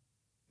bunk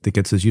that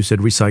gets, as you said,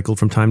 recycled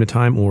from time to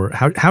time? Or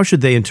how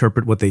should they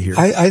interpret what they hear?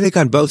 I think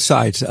on both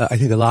sides. I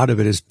think a lot of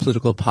it is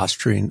political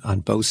posturing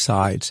on both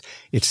sides.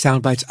 It's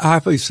sound bites.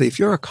 Obviously, if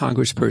you're a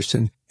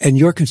congressperson and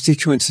your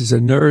constituent is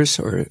a nurse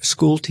or a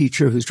school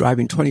teacher who's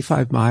driving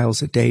 25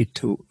 miles a day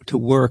to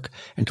work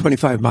and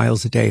 25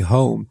 miles a day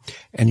home,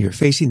 and you're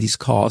facing these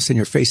costs, and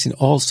you're facing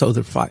also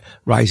the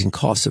rising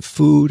costs of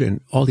food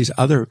and all these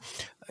other,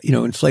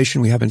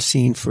 inflation we haven't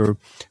seen for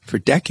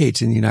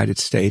decades in the United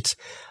States,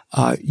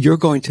 you're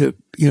going to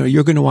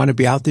want to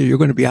be out there. You're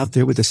going to be out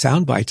there with the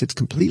sound bites. It's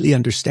completely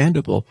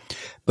understandable,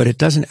 but it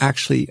doesn't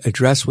actually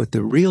address what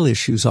the real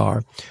issues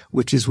are,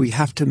 which is we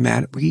have to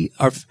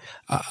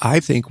I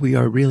think we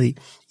are really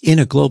in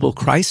a global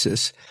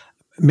crisis,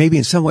 maybe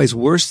in some ways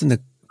worse than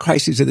the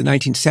crises of the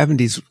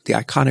 1970s, the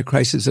iconic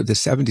crisis of the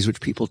 70s, which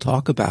people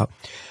talk about.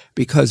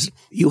 Because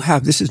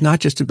this is not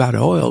just about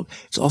oil.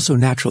 It's also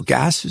natural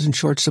gas is in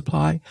short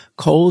supply,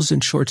 coal's in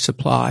short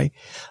supply,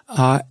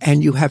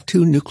 and you have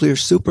two nuclear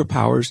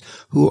superpowers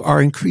who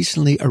are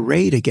increasingly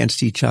arrayed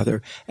against each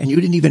other. And you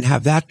didn't even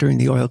have that during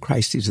the oil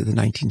crises of the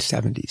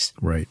 1970s.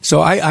 Right.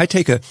 So I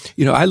take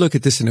I look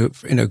at this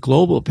in a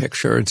global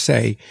picture and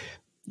say,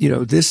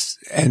 this,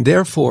 and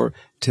therefore,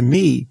 to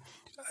me,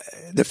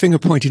 the finger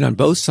pointing on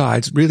both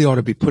sides really ought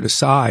to be put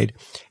aside.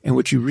 And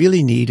what you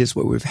really need is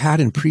what we've had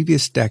in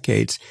previous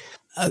decades,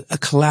 a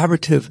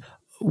collaborative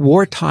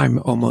wartime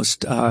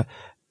almost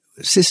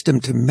system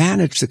to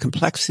manage the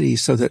complexity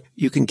so that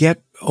you can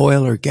get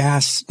oil or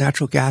gas,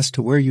 natural gas,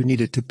 to where you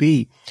need it to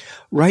be.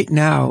 Right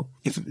now,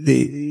 if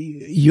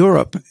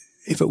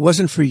it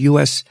wasn't for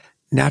U.S.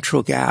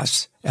 natural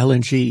gas,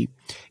 LNG,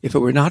 if it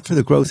were not for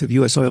the growth of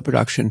U.S. oil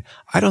production,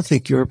 I don't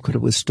think Europe could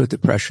have withstood the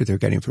pressure they're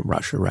getting from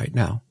Russia right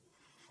now,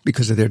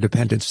 because of their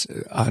dependence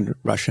on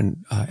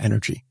Russian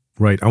energy.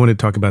 Right. I want to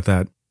talk about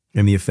that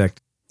and the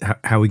effect,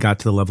 how we got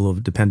to the level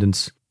of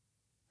dependence,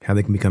 how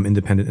they can become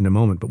independent in a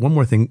moment. But one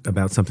more thing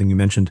about something you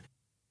mentioned,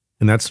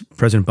 and that's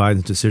President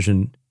Biden's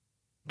decision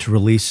to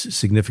release a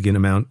significant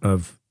amount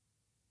of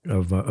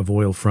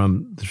oil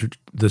from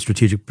the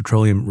Strategic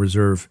Petroleum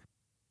Reserve.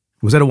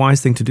 Was that a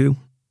wise thing to do?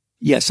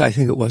 Yes, I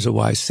think it was a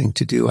wise thing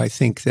to do. I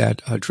think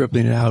that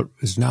dribbling it out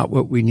is not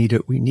what we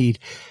need.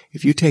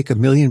 If you take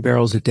 1 million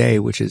barrels a day,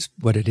 which is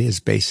what it is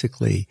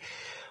basically,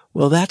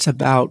 well, that's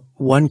about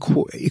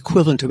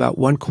equivalent to about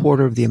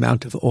 1/4 of the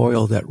amount of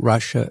oil that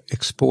Russia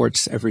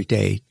exports every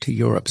day to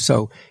Europe.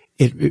 So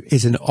it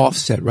is an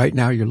offset. Right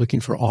now, you're looking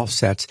for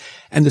offsets.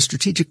 And the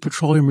Strategic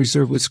Petroleum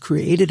Reserve was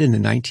created in the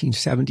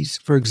 1970s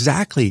for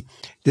exactly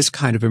this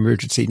kind of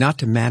emergency, not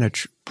to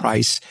manage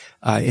price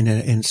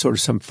in sort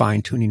of some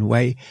fine-tuning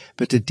way,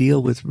 but to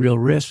deal with real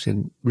risks,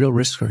 and real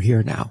risks are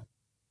here now.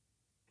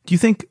 Do you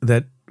think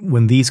that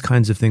when these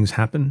kinds of things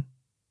happen,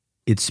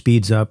 it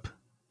speeds up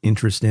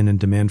interest in and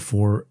demand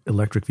for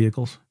electric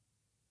vehicles?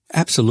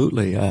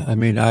 Absolutely.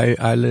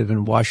 I live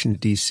in Washington,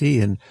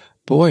 D.C., and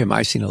boy, am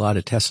I seeing a lot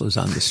of Teslas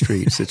on the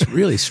streets. It's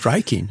really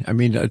striking.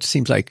 It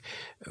seems like,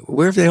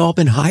 where have they all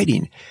been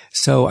hiding?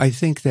 So I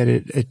think that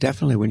it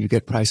definitely, when you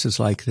get prices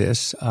like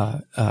this,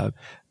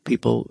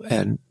 people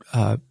and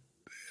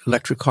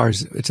electric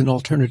cars, it's an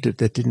alternative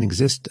that didn't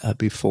exist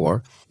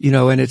before,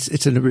 and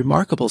it's a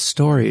remarkable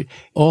story.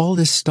 All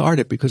this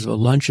started because of a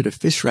lunch at a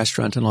fish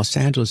restaurant in Los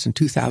Angeles in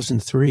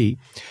 2003,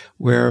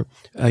 where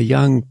a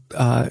young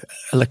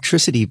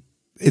electricity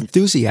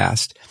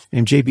enthusiast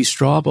named J.B.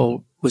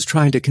 Straubel was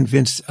trying to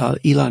convince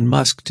Elon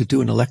Musk to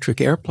do an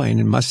electric airplane.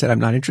 And Musk said, I'm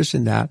not interested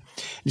in that.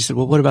 And he said,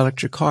 well, what about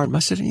electric car? And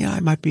Musk said, yeah, I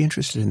might be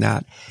interested in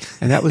that.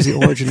 And that was the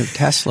origin of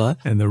Tesla.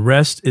 And the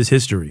rest is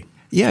history.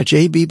 Yeah,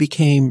 JB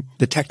became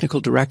the technical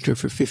director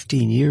for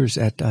 15 years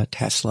at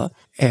Tesla.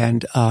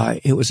 And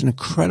it was an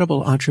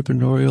incredible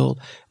entrepreneurial,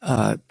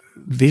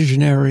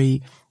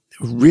 visionary,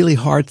 really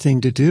hard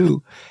thing to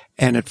do.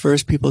 And at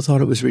first people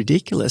thought it was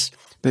ridiculous.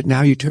 But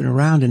now you turn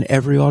around and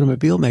every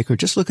automobile maker,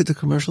 just look at the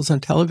commercials on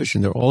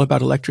television. They're all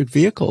about electric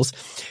vehicles.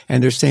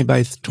 And they're saying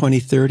by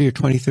 2030 or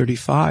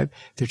 2035,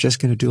 they're just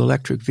going to do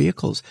electric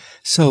vehicles.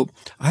 So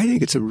I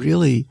think it's a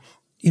really,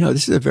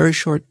 this is a very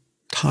short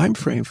time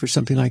frame for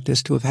something like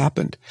this to have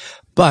happened.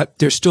 But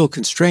there's still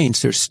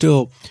constraints. There's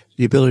still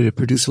the ability to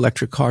produce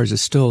electric cars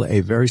is still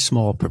a very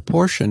small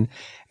proportion.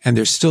 And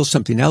there's still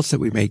something else that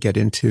we may get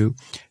into,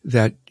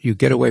 that you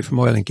get away from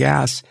oil and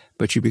gas,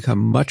 but you become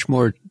much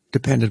more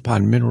dependent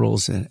upon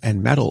minerals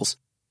and metals.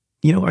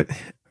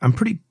 I'm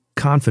pretty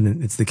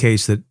confident it's the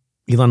case that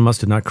Elon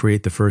Musk did not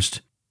create the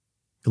first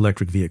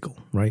electric vehicle,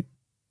 right?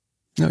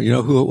 No, you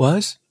know who it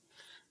was?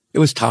 It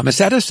was Thomas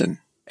Edison.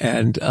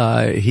 And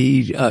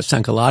he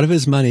sunk a lot of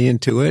his money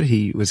into it.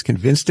 He was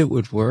convinced it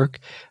would work.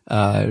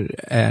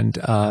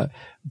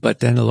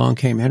 But then along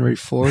came Henry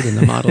Ford and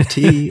the Model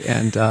T.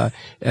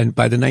 And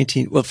by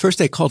the first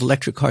they called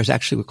electric cars,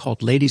 actually were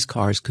called ladies'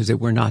 cars because they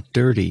were not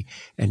dirty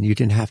and you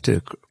didn't have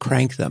to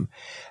crank them.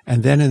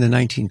 And then in by the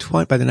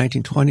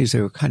 1920s,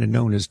 they were kind of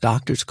known as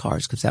doctors'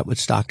 cars because that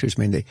was doctors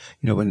mean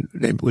when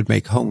they would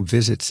make home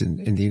visits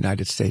in the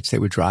United States, they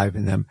would drive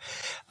in them.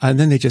 And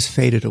then they just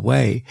faded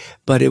away.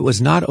 But it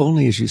was not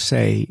only, as you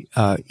say,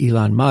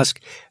 Elon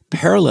Musk,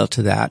 parallel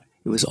to that,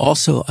 it was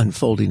also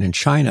unfolding in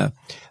China.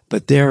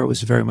 But there it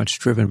was very much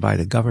driven by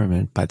the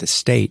government, by the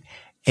state,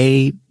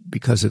 A,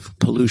 because of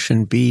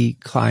pollution, B,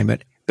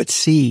 climate, but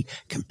C,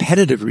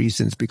 competitive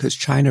reasons, because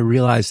China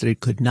realized that it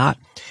could not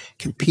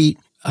compete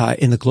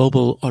in the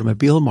global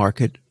automobile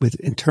market with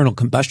internal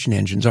combustion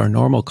engines, our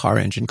normal car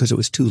engine, because it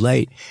was too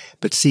late,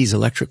 but sees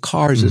electric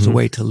cars as a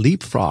way to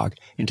leapfrog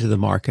into the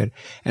market.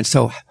 And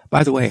so,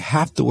 by the way,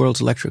 half the world's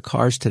electric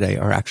cars today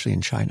are actually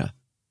in China.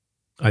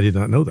 I did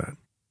not know that.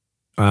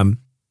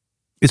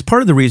 It's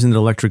part of the reason that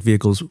electric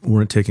vehicles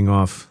weren't taking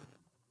off,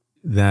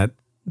 that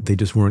they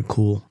just weren't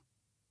cool.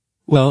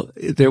 Well,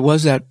 there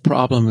was that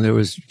problem. There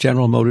was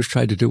General Motors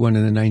tried to do one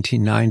in the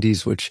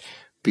 1990s, which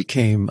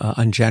became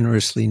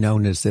ungenerously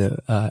known as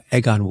the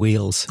egg on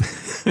wheels.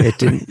 It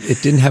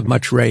didn't have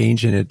much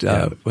range, and it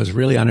was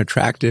really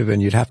unattractive,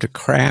 and you'd have to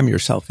cram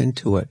yourself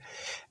into it.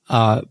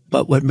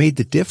 But what made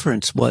the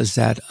difference was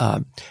that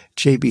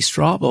J.B.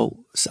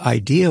 Straubel's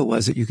idea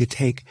was that you could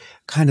take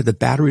kind of the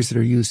batteries that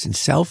are used in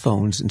cell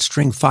phones and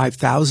string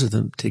 5,000 of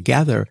them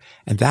together,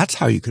 and that's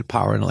how you could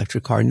power an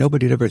electric car.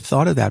 Nobody had ever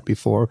thought of that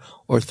before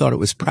or thought it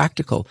was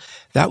practical.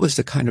 That was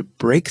the kind of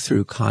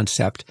breakthrough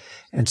concept.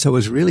 And so it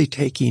was really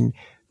taking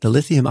the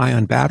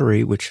lithium-ion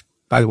battery, which,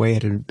 by the way,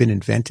 had been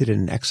invented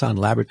in an Exxon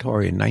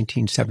laboratory in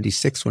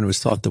 1976 when it was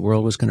thought the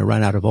world was going to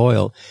run out of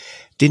oil.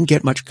 Didn't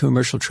get much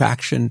commercial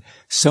traction.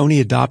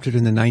 Sony adopted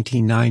in the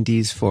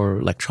 1990s for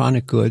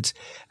electronic goods,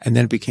 and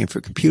then it became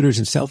for computers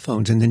and cell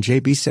phones. And then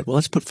JB said, well,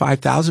 let's put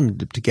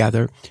 5,000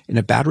 together in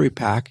a battery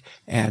pack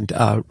and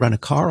run a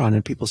car on it.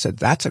 And people said,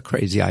 that's a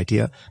crazy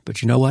idea.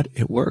 But you know what?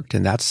 It worked,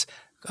 and that's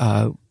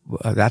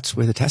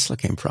where the Tesla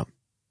came from.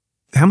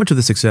 How much of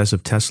the success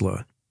of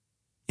Tesla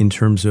in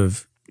terms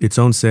of its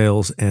own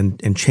sales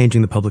and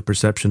changing the public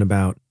perception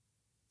about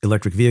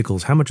electric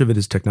vehicles, how much of it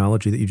is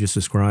technology that you just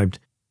described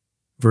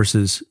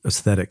versus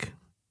aesthetic?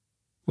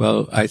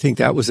 Well, I think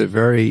that was a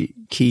very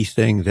key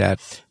thing that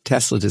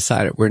Tesla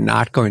decided we're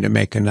not going to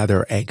make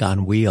another egg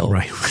on wheel.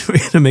 Right. We're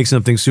going to make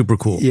something super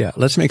cool. Yeah.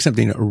 Let's make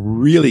something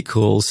really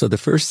cool. So the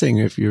first thing,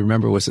 if you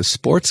remember, was a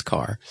sports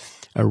car.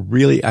 I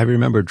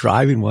remember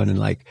driving one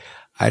in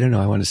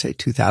I want to say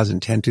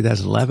 2010,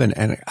 2011.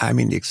 And I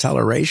mean, the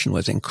acceleration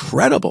was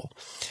incredible.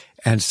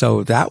 And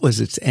so that was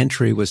its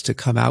entry, was to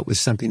come out with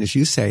something, as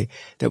you say,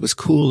 that was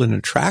cool and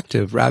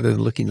attractive rather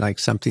than looking like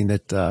something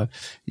that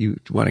you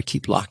want to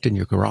keep locked in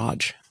your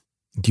garage.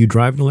 Do you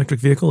drive an electric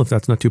vehicle, if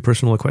that's not too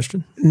personal a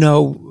question?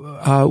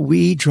 No,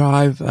 we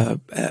drive a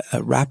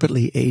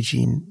rapidly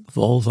aging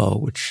Volvo,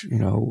 which,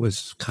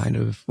 was kind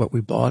of what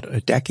we bought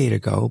a decade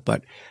ago.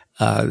 But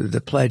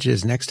the pledge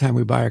is next time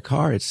we buy a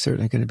car, it's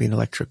certainly going to be an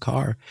electric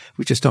car.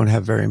 We just don't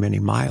have very many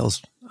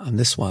miles on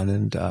this one,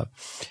 and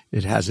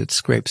it has its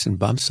scrapes and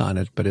bumps on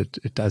it, but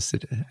it does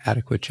an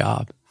adequate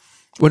job.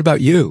 What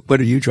about you? What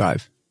do you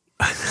drive?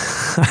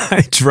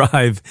 I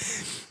drive.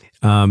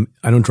 I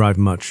don't drive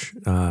much.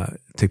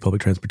 Take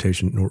public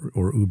transportation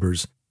or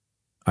Ubers.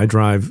 I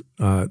drive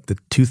the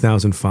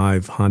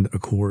 2005 Honda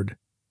Accord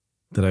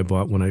that I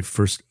bought when I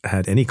first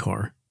had any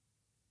car,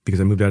 because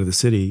I moved out of the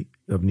city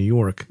of New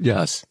York.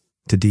 Yes.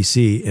 to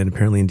DC, and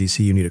apparently in DC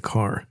you need a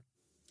car.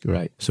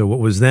 Right. So what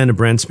was then a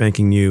brand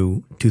spanking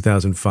new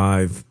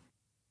 2005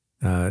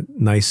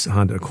 nice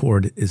Honda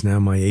Accord is now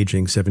my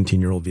aging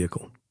 17-year-old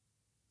vehicle.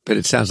 But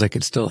it sounds like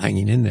it's still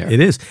hanging in there. It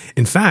is.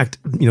 In fact,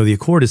 the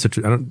Accord is they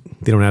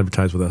don't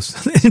advertise with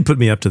us. They didn't put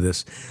me up to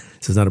this.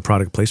 This is not a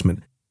product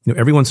placement.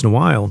 Every once in a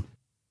while,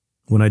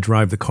 when I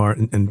drive the car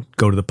and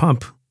go to the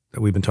pump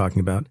that we've been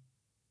talking about,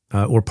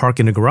 or park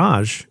in a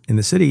garage in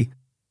the city,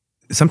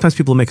 sometimes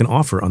people make an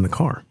offer on the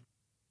car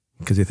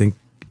because they think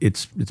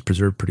it's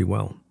preserved pretty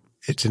well.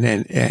 It's an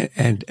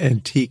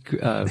antique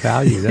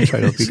value. That's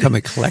right. It'll become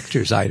a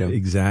collector's item.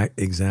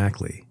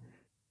 Exactly.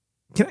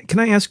 Can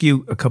I ask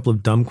you a couple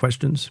of dumb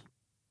questions?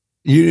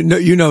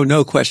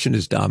 No question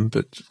is dumb,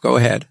 but go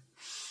ahead.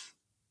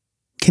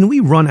 Can we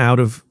run out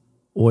of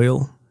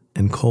oil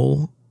and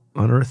coal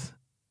on Earth?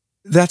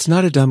 That's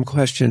not a dumb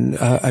question.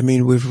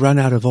 We've run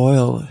out of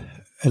oil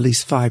at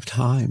least 5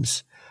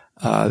 times.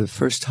 The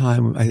first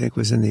time, I think,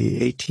 was in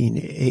the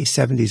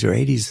 1870s or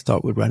 80s,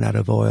 thought we'd run out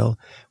of oil.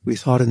 We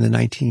thought in the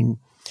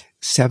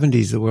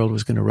 1970s the world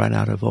was going to run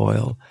out of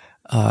oil.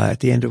 At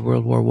the end of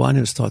World War I,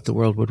 it was thought the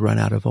world would run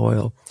out of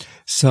oil.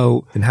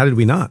 So, and how did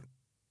we not?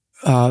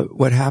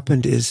 What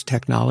happened is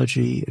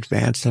technology,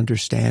 advanced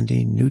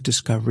understanding, new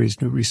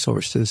discoveries, new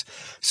resources.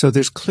 So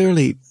there's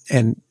clearly,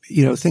 and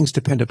things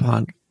depend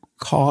upon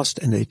cost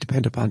and they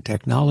depend upon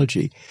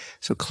technology.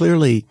 So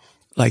clearly,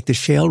 like the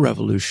shale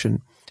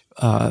revolution,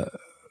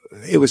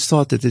 it was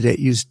thought that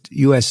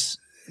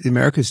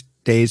America's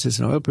days as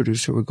an oil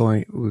producer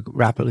were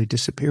rapidly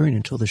disappearing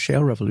until the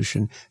shale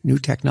revolution. New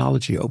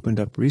technology opened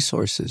up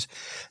resources.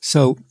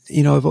 So,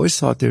 I've always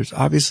thought there's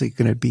obviously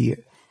going to be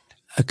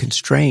a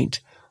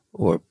constraint,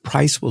 or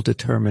price will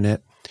determine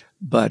it.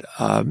 But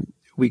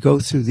we go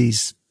through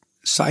these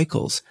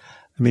cycles.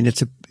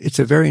 It's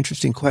a very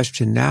interesting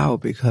question now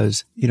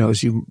because,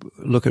 as you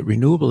look at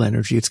renewable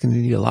energy, it's going to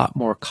need a lot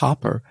more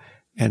copper.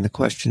 And the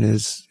question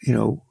is,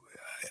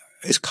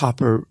 is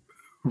copper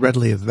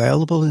readily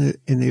available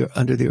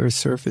under the Earth's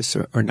surface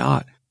or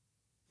not?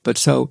 But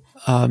so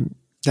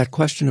that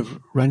question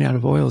of running out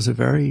of oil is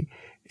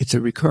it's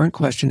a recurrent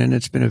question, and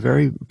it's been a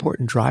very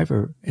important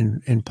driver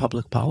in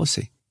public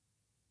policy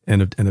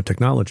and of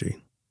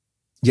technology.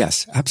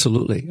 Yes,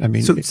 absolutely.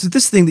 So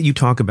this thing that you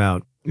talk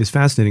about is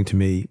fascinating to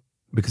me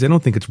because I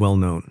don't think it's well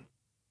known,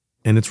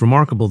 and it's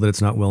remarkable that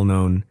it's not well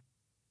known,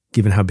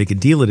 given how big a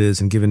deal it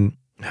is, and given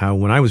how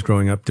when I was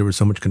growing up, there was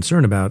so much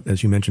concern about,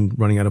 as you mentioned,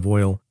 running out of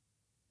oil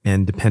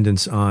and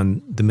dependence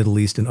on the Middle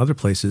East and other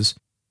places.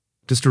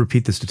 Just to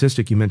repeat the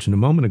statistic you mentioned a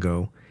moment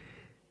ago,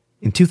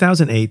 in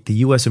 2008, the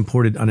U.S.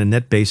 imported on a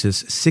net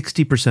basis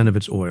 60% of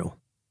its oil.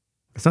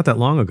 It's not that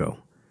long ago.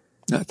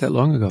 Not that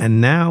long ago. And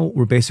now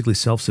we're basically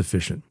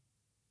self-sufficient.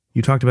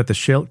 You talked about the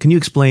shale. Can you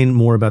explain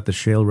more about the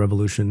shale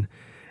revolution?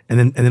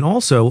 And then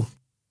also,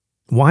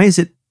 why is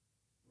it,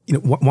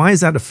 why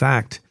is that a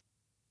fact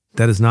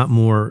that is not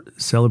more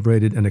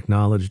celebrated and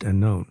acknowledged and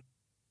known?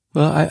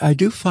 Well, I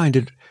do find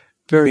it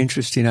very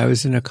interesting. I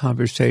was in a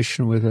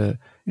conversation with a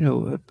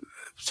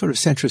sort of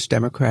centrist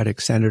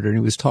Democratic senator, and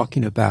he was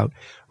talking about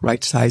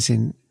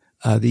right-sizing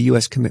the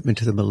U.S. commitment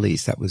to the Middle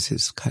East. That was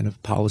his kind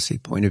of policy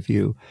point of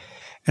view.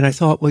 And I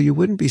thought, well, you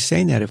wouldn't be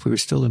saying that if we were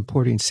still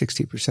importing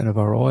 60% of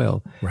our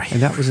oil. Right.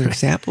 And that was an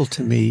example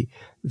to me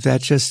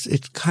that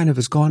it kind of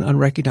has gone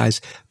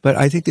unrecognized. But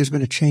I think there's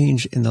been a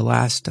change in the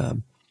last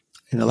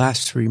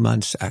 3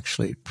 months,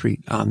 actually,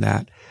 Preet, on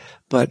that.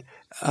 But,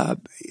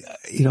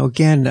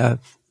 again,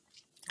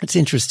 it's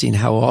interesting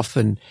how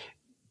often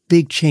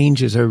big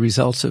changes are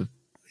results of,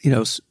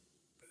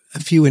 a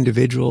few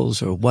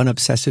individuals or one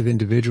obsessive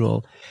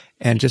individual.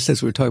 And just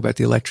as we were talking about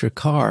the electric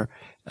car,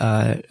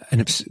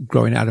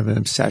 growing out of an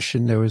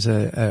obsession, there was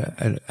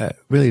really, it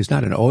was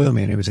not an oil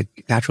man. It was a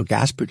natural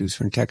gas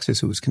producer in Texas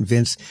who was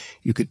convinced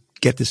you could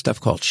get this stuff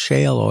called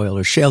shale oil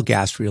or shale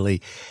gas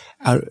really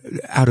out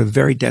of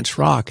very dense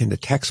rock. And the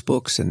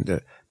textbooks and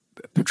the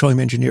petroleum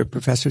engineer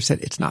professor said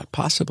it's not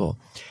possible.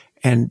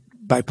 And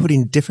by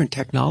putting different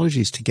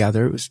technologies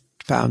together, it was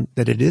found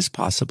that it is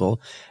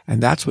possible.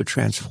 And that's what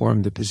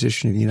transformed the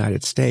position of the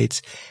United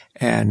States.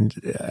 And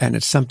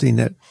it's something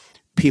that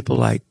people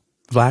like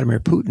Vladimir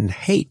Putin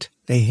hate.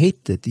 They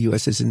hate that the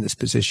U.S. is in this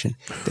position.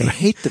 They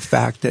hate the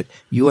fact that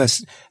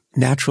U.S.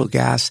 natural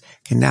gas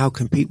can now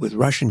compete with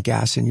Russian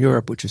gas in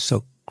Europe, which is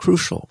so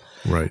crucial.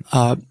 Right.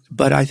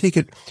 But I think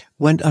it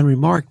went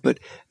unremarked. But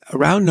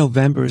around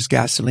November, as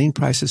gasoline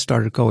prices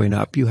started going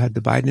up, you had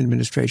the Biden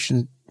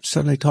administration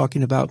suddenly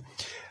talking about,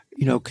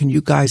 can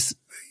you guys,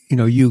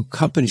 you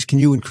companies, can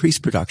you increase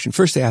production?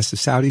 First, they asked the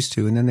Saudis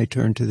to, and then they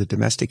turned to the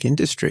domestic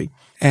industry.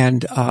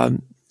 And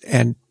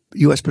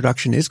U.S.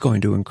 production is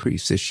going to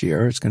increase this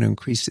year. It's going to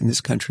increase in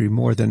this country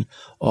more than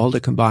all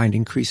the combined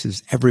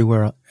increases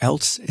everywhere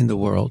else in the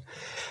world.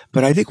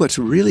 But I think what's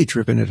really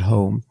driven it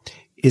home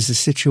is the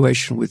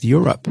situation with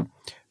Europe,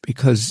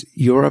 because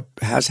Europe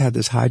has had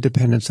this high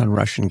dependence on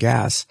Russian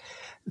gas.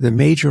 The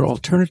major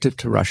alternative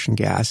to Russian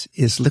gas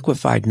is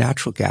liquefied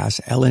natural gas,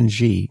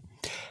 LNG.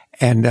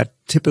 And that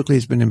typically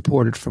has been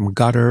imported from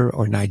Qatar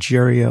or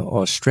Nigeria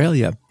or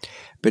Australia.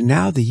 But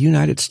now the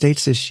United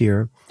States this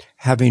year,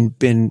 having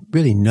been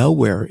really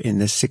nowhere in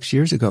this 6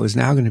 years ago, is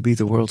now going to be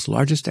the world's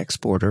largest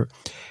exporter.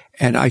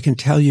 And I can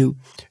tell you,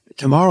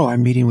 tomorrow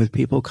I'm meeting with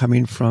people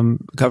coming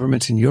from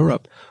governments in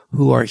Europe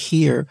who are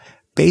here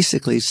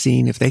basically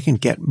seeing if they can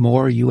get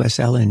more U.S.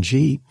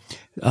 LNG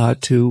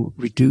to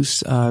reduce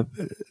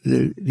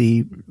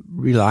the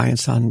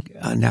reliance on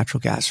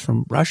natural gas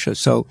from Russia.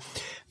 So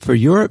for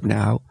Europe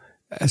now,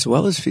 as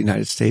well as for the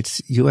United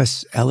States,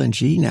 U.S.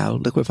 LNG now,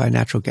 liquefied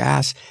natural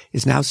gas,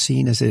 is now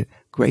seen as a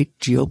great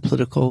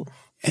geopolitical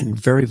and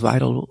very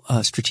vital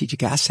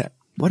strategic asset.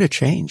 What a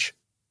change.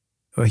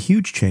 A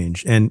huge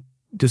change. And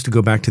just to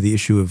go back to the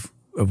issue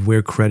of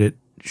where credit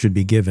should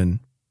be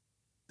given,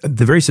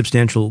 the very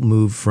substantial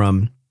move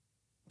from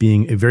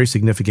being a very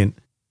significant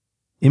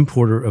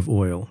importer of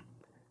oil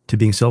to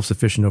being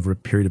self-sufficient over a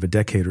period of a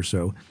decade or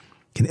so,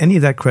 can any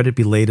of that credit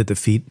be laid at the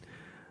feet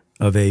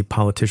of a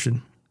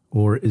politician,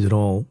 or is it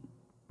all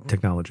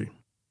technology?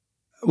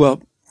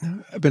 Well,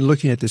 I've been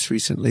looking at this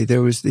recently.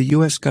 There was the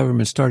U.S.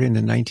 government starting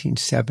in the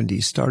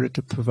 1970s, started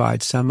to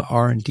provide some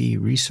R&D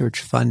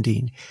research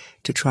funding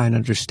to try and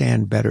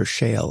understand better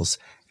shales.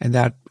 And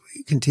that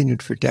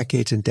continued for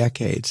decades and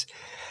decades.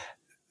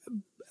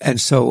 And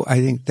so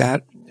I think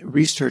that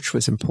research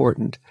was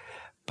important.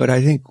 But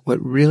I think what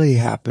really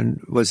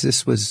happened was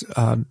this was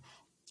a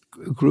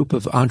group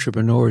of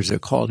entrepreneurs that are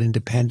called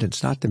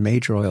independents, not the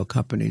major oil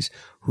companies,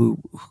 who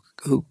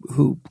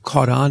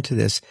caught on to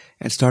this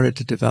and started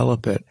to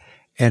develop it.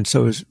 And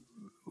so it was,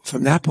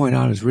 from that point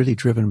on, it was really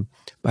driven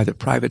by the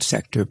private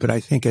sector. But I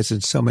think, as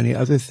in so many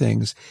other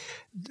things,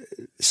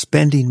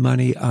 spending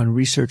money on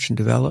research and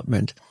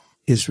development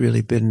has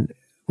really been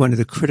one of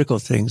the critical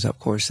things, of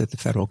course, that the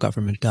federal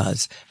government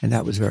does. And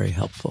that was very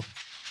helpful.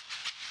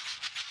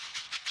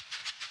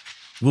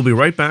 We'll be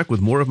right back with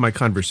more of my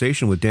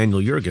conversation with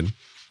Daniel Yergin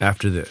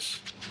after this.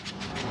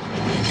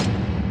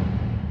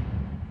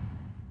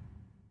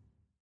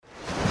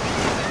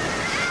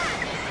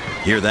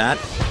 Hear that?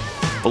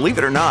 Believe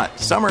it or not,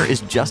 summer is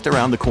just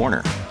around the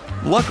corner.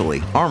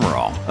 Luckily, Armor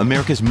All,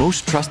 America's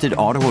most trusted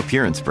auto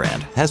appearance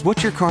brand, has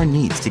what your car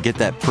needs to get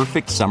that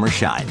perfect summer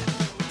shine.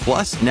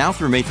 Plus, now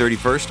through May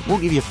 31st, we'll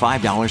give you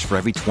 $5 for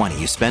every $20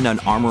 you spend on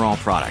Armor All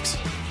products.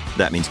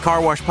 That means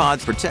car wash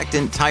pods,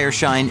 protectant, tire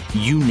shine,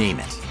 you name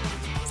it.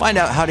 Find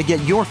out how to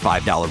get your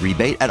 $5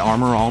 rebate at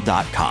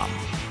armorall.com.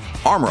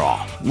 Armor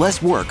All,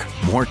 less work,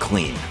 more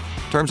clean.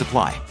 Terms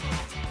apply.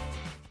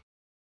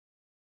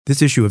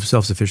 This issue of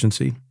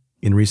self-sufficiency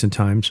in recent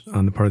times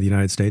on the part of the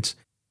United States,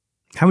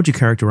 how would you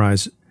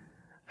characterize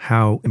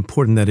how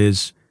important that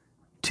is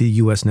to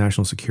U.S.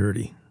 national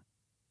security?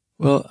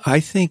 Well, I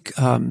think,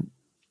 I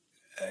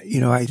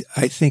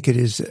think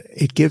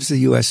it gives the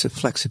U.S. a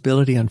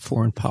flexibility on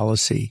foreign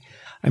policy.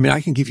 I mean,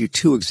 I can give you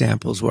two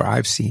examples where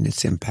I've seen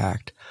its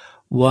impact.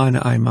 One,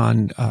 I'm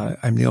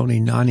the only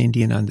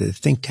non-Indian on the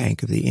think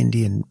tank of the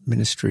Indian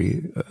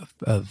Ministry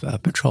of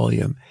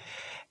Petroleum.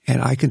 And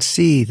I can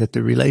see that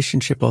the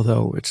relationship,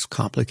 although it's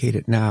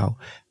complicated now,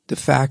 the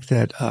fact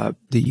that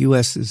the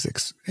U.S. is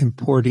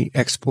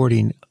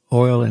exporting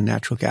oil and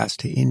natural gas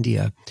to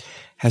India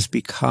has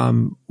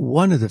become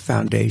one of the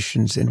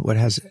foundations in what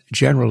has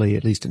generally,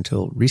 at least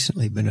until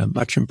recently, been a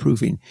much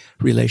improving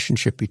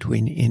relationship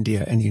between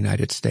India and the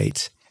United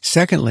States.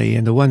 Secondly,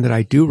 and the one that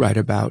I do write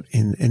about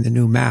in the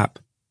new map,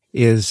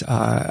 is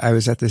I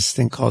was at this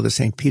thing called the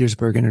St.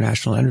 Petersburg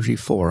International Energy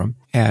Forum,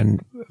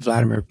 and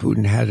Vladimir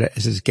Putin had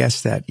as his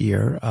guest that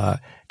year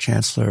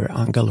Chancellor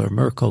Angela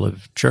Merkel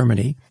of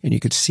Germany, and you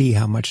could see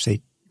how much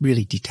they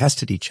really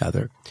detested each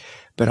other.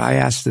 But I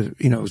asked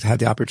had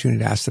the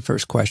opportunity to ask the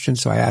first question.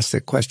 So I asked the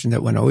question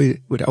that one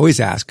would always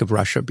ask of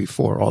Russia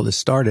before all this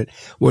started.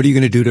 What are you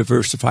going to do to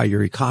diversify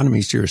your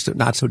economy so you're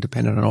not so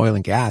dependent on oil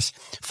and gas,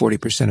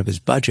 40% of his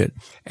budget?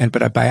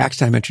 But by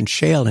accident, I mentioned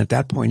shale. And at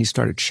that point, he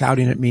started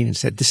shouting at me and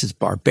said, this is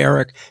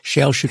barbaric.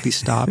 Shale should be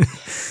stopped.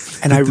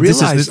 And I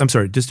realized— I'm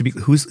sorry, just to be—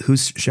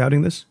 who's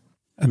shouting this?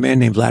 A man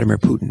named Vladimir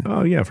Putin.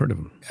 Oh, yeah, I've heard of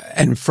him.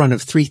 In front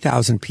of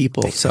 3,000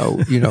 people.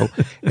 So,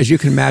 as you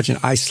can imagine,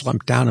 I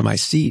slumped down in my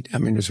seat. I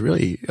mean, it was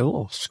really a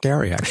little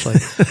scary, actually.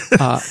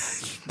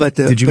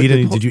 Did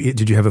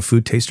you have a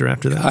food taster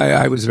after that?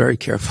 I was very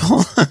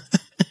careful.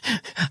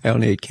 I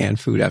only ate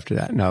canned food after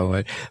that.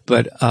 No,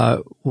 but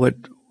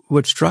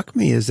what struck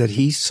me is that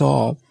he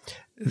saw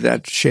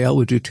that shale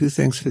would do two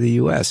things for the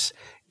U.S.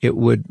 It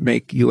would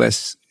make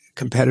U.S.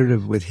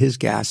 competitive with his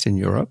gas in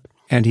Europe.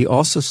 And he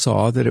also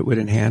saw that it would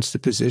enhance the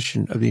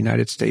position of the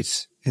United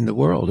States in the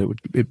world.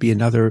 It'd be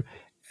another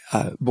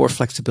more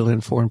flexibility in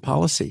foreign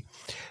policy.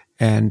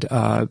 And,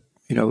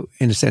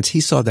 in a sense,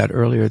 he saw that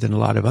earlier than a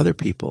lot of other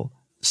people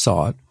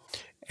saw it.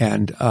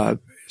 And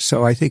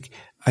so I think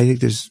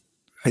there's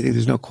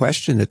no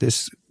question that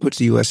this puts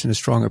the U.S. in a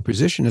stronger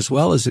position, as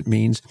well as it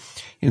means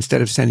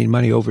instead of sending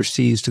money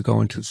overseas to go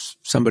into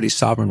somebody's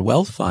sovereign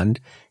wealth fund,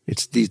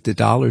 it's the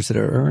dollars that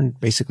are earned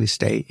basically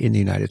stay in the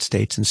United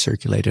States and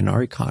circulate in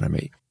our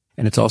economy.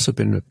 And it's also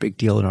been a big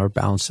deal in our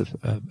balance of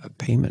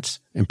payments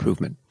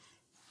improvement.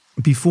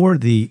 Before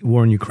the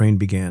war in Ukraine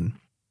began,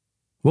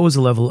 what was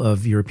the level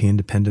of European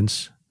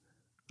dependence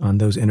on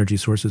those energy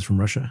sources from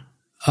Russia?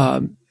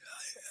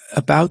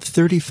 About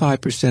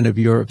 35% of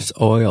Europe's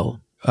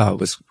oil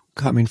was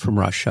coming from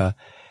Russia,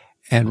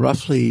 and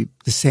roughly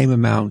the same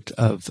amount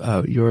of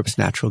Europe's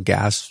natural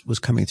gas was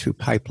coming through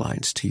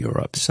pipelines to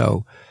Europe.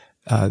 So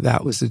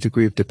that was the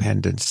degree of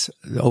dependence,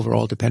 the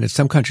overall dependence.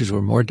 Some countries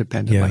were more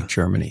dependent, like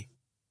Germany.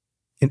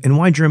 And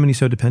why Germany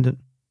so dependent?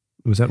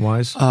 Was that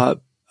wise?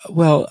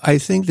 Well, I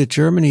think that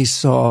Germany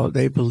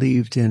they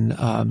believed in,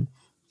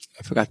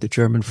 I forgot the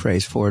German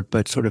phrase for it,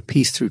 but sort of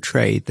peace through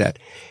trade, that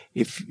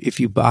if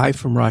you buy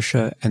from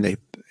Russia and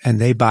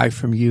they buy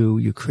from you,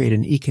 you create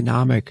an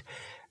economic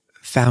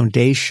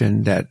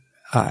foundation that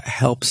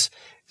helps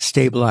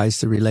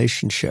stabilize the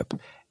relationship.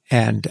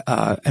 And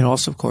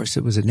also, of course,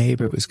 it was a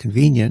neighbor, it was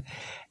convenient.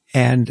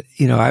 And,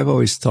 I've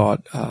always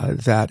thought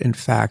that, in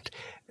fact,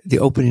 the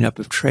opening up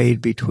of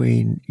trade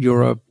between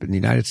Europe and the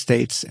United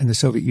States and the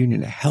Soviet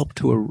Union helped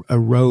to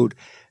erode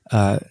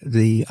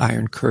the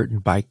Iron Curtain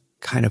by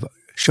kind of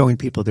showing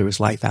people there was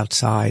life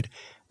outside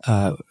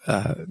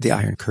the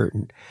Iron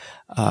Curtain.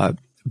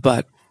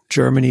 But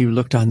Germany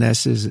looked on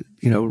this as,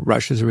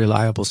 Russia's a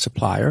reliable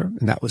supplier,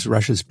 and that was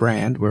Russia's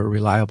brand. We're a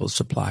reliable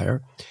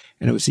supplier,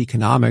 and it was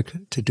economic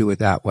to do it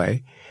that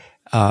way.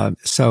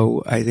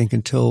 So I think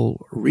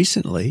until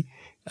recently,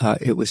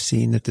 it was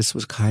seen that this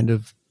was kind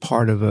of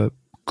part of a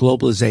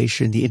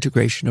globalization, the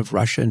integration of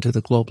Russia into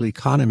the global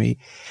economy.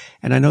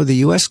 And I know the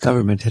U.S.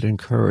 government had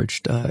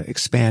encouraged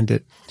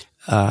expanded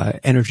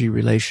energy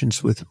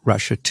relations with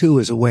Russia, too,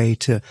 as a way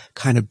to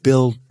kind of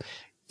build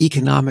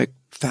economic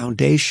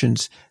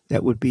foundations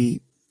that would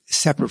be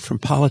separate from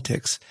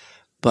politics.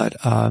 But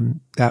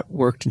that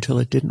worked until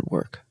it didn't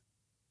work.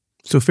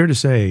 So fair to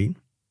say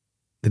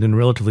that in a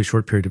relatively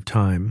short period of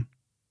time,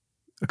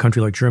 a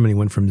country like Germany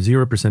went from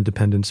 0%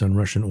 dependence on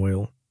Russian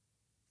oil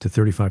to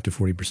 35 to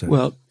 40%.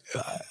 Well,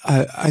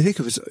 I think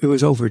it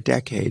was over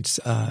decades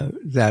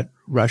that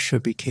Russia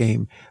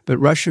became, but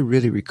Russia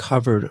really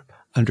recovered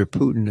under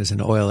Putin as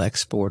an oil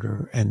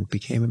exporter and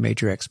became a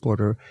major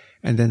exporter.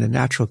 And then the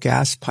natural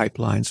gas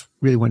pipelines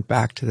really went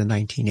back to the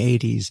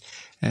 1980s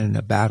and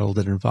a battle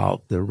that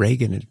involved the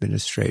Reagan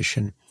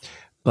administration.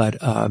 But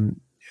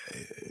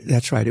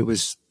that's right. It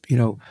was,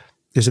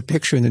 there's a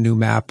picture in the new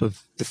map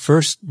of the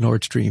first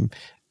Nord Stream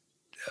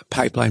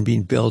pipeline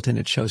being built, and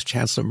it shows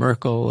Chancellor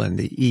Merkel and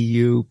the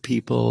EU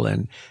people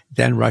and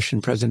then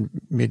Russian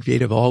President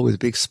Medvedev, all with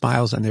big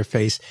smiles on their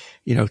face,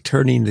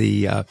 turning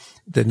the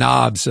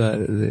knobs,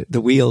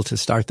 the wheel to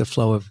start the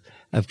flow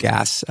of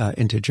gas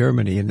into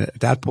Germany. And at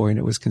that point,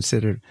 it was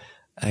considered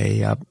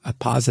a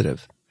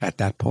positive. At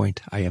that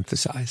point, I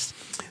emphasized.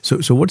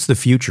 So what's the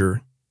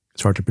future?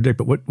 It's hard to predict,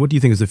 but what do you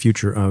think is the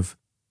future of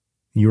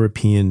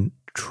European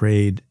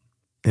trade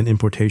and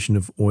importation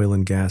of oil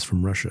and gas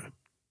from Russia?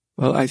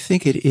 Well, I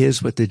think it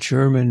is what the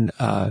German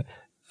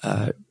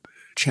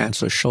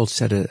Chancellor Scholz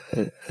said, a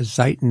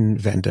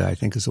Zeitenwende, I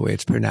think is the way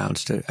it's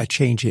pronounced, a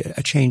change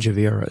of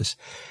eras.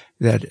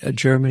 That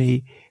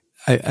Germany,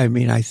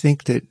 I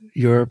think that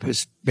Europe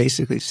is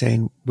basically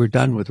saying we're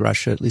done with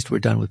Russia, at least we're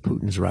done with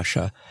Putin's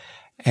Russia.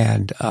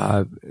 And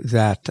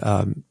that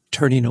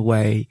turning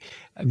away,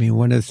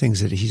 one of the things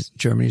that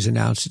Germany's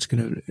announced, it's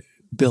going to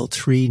build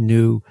 3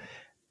 new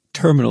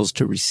terminals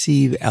to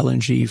receive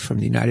LNG from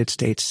the United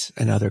States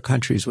and other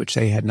countries, which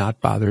they had not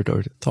bothered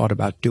or thought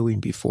about doing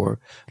before,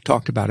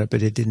 talked about it,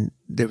 but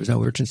there was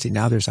no urgency.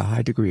 Now there's a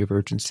high degree of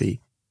urgency.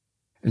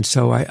 And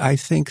so I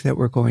think that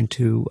we're going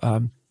to,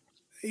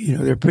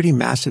 there are pretty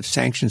massive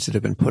sanctions that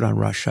have been put on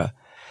Russia.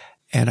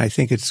 And I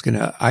think it's going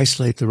to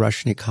isolate the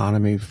Russian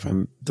economy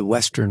from the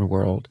Western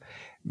world,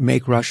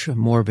 make Russia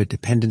more of a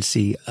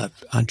dependency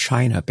on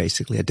China,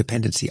 basically a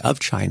dependency of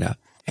China.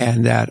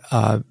 And that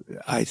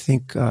I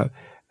think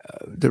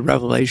the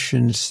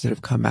revelations that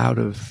have come out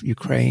of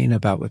Ukraine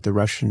about what the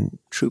Russian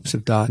troops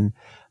have done,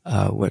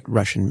 what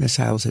Russian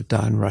missiles have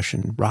done,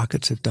 Russian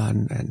rockets have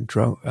done, and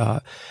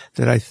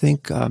that I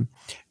think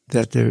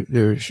that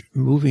they're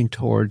moving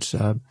towards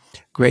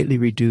greatly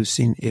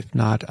reducing, if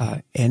not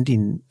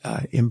ending,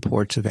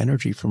 imports of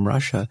energy from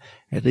Russia,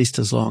 at least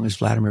as long as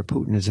Vladimir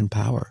Putin is in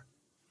power.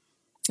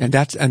 And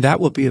that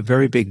will be a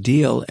very big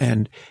deal.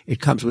 And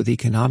it comes with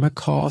economic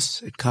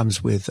costs. It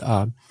comes with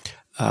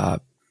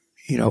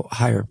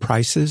higher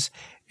prices.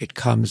 It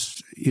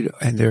comes,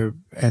 and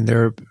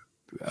there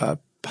are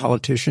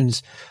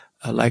politicians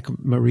like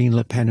Marine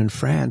Le Pen in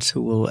France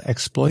who will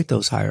exploit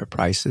those higher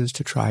prices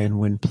to try and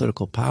win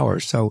political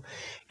power. So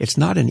it's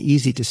not an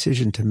easy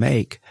decision to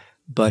make,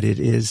 but it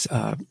is.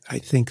 I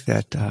think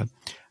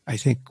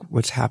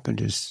what's happened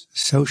is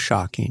so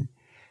shocking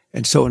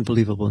and so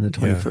unbelievable in the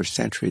 21st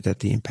century that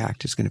the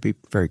impact is going to be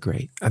very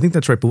great. I think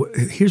that's right. But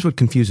here's what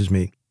confuses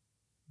me.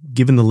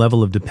 Given the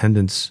level of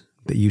dependence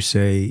that you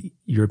say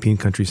European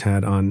countries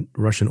had on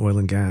Russian oil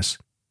and gas,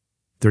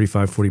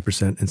 35,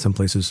 40%, in some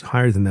places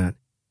higher than that,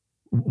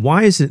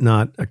 why is it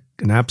not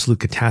an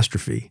absolute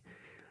catastrophe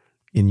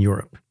in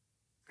Europe?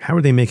 How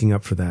are they making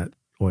up for that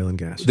oil and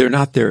gas? They're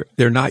not there.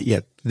 They're not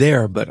yet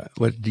there. But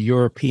what the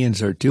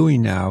Europeans are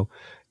doing now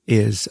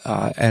is,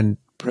 and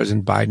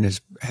President Biden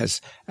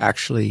has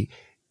actually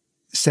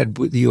said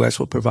the U.S.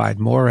 will provide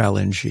more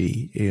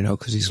LNG,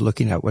 because he's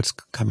looking at what's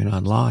coming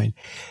online.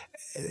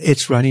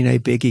 It's running a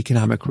big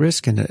economic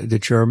risk. And the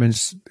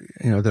Germans,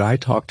 that I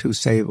talk to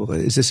say, well,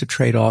 is this a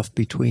trade-off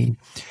between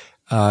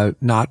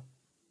not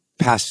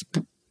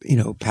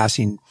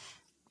passing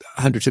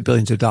hundreds of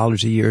billions of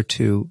dollars a year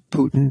to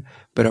Putin,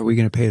 but are we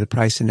going to pay the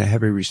price in a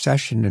heavy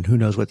recession? And who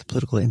knows what the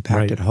political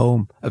impact at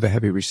home of a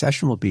heavy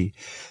recession will be.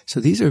 So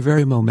these are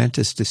very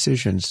momentous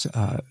decisions,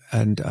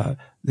 and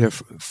they're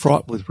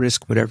fraught with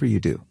risk, whatever you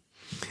do.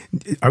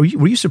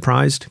 Were you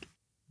surprised,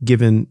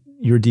 given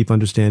your deep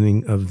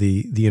understanding of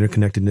the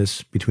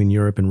interconnectedness between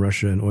Europe and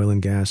Russia and oil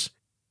and gas,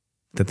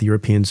 that the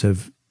Europeans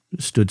have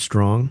stood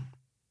strong?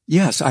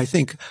 Yes, I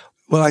think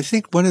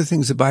one of the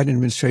things the Biden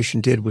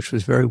administration did, which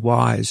was very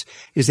wise,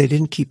 is they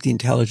didn't keep the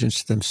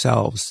intelligence to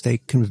themselves. They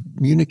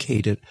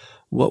communicated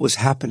what was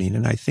happening.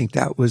 And I think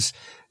that was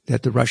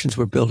that the Russians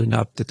were building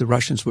up, that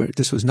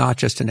this was not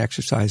just an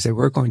exercise. They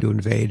were going to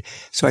invade.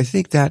 So I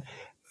think that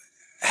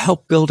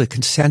helped build a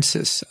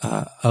consensus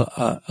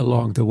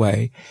along the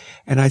way.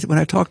 And when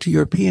I talk to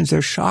Europeans,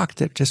 they're shocked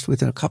that just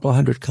within a couple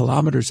hundred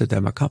kilometers of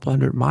them, a couple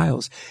hundred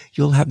miles,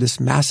 you'll have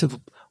this massive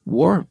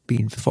war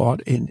being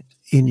fought in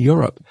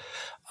Europe.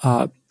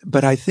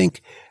 But I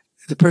think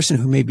the person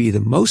who may be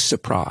the most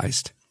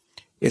surprised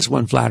is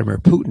one Vladimir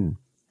Putin.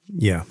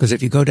 Yeah. Because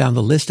if you go down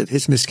the list of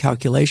his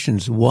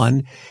miscalculations,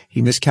 1,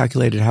 he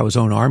miscalculated how his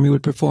own army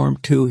would perform.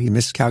 2, he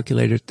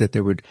miscalculated that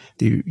the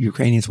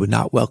Ukrainians would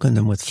not welcome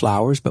them with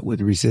flowers, but with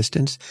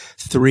resistance.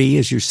 3,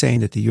 as you're saying,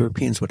 that the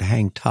Europeans would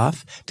hang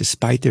tough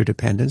despite their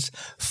dependence.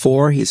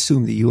 4, he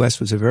assumed the U.S.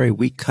 was a very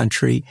weak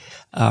country,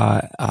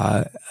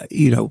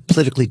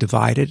 politically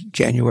divided.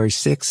 January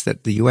 6th,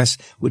 that the U.S.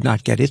 would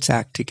not get its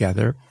act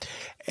together.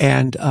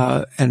 And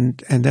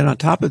then on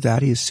top of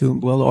that, he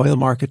assumed, well, oil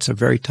markets are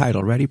very tight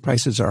already.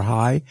 Prices are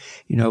high.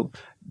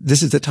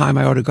 This is the time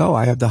I ought to go.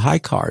 I have the high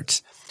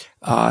cards.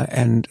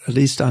 And at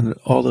least on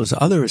all those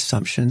other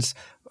assumptions,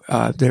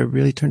 there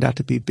really turned out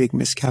to be big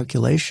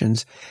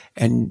miscalculations.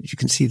 And you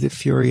can see the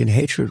fury and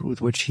hatred with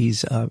which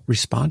he's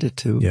responded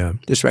to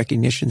this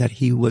recognition that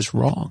he was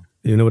wrong.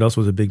 You know what else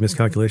was a big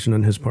miscalculation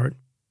on his part?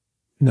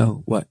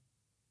 No, what?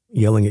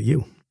 Yelling at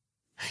you.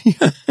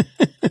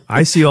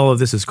 I see all of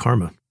this as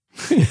karma.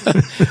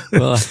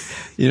 Well,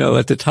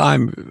 at the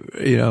time,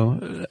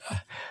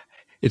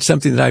 it's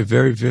something that I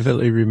very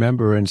vividly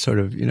remember, and sort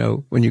of,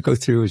 when you go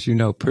through, as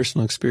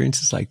personal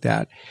experiences like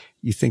that,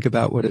 you think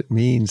about what it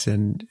means,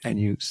 and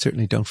you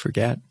certainly don't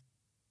forget.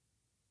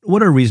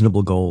 What are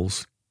reasonable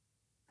goals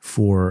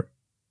for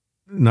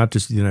not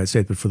just the United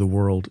States, but for the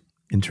world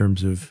in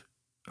terms of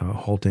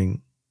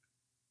halting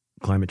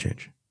climate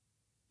change?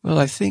 Well,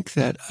 I think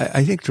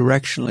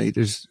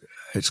directionally,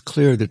 it's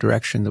clear the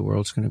direction the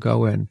world's going to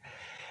go in.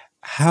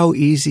 How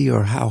easy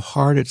or how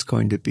hard it's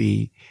going to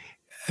be,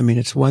 I mean,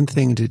 it's one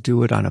thing to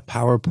do it on a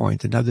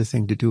PowerPoint, another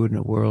thing to do it in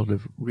a world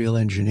of real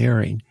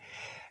engineering.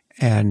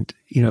 And,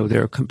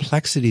 there are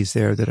complexities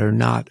there that are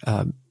not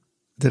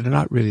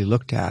really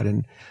looked at.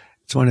 And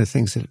it's one of the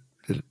things that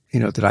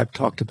I've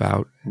talked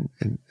about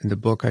in the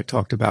book. I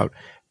talked about,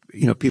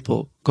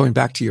 people going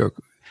back to your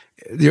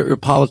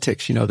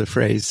politics, the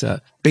phrase,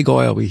 big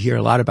oil. We hear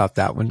a lot about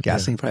that when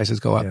gasoline prices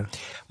go up. Yeah.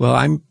 Well,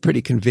 I'm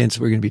pretty convinced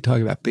we're going to be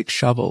talking about big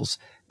shovels,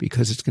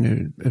 because it's going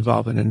to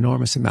involve an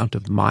enormous amount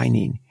of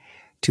mining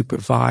to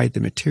provide the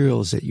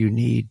materials that you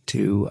need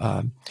to,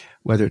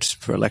 whether it's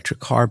for electric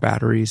car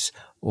batteries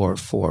or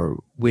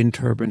for wind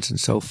turbines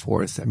and so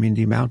forth. I mean,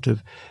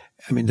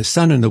 the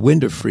sun and the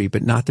wind are free,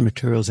 but not the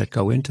materials that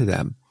go into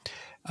them.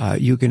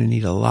 You're going to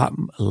need a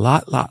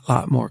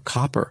lot more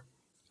copper,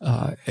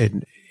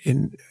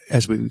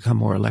 as we become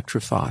more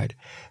electrified.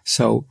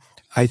 So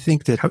I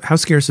think that. How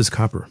scarce is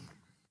copper?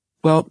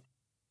 Well,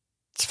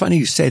 it's funny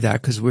you say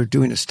that, because we're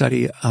doing a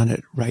study on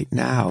it right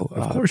now.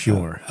 Of course you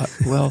are.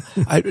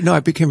 I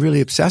became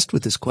really obsessed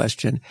with this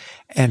question,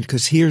 and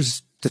because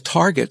here's the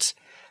targets,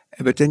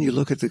 but then you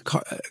look at the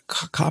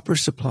copper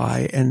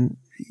supply, and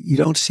you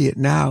don't see it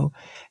now,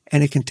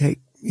 and it can take,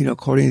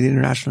 according to the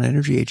International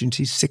Energy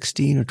Agency,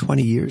 16 or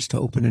 20 years to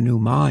open a new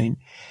mine.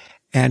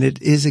 And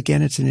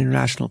it's an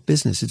international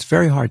business. It's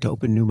very hard to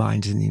open new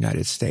mines in the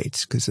United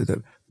States because of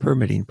the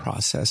permitting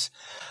process.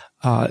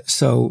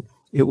 So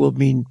it will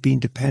mean being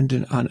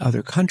dependent on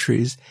other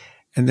countries.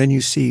 And then you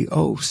see,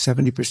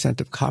 70%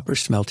 of copper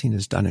smelting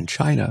is done in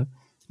China,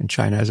 and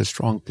China has a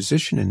strong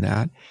position in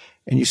that.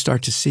 And you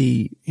start to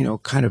see,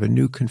 kind of a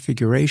new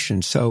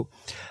configuration. So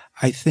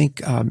I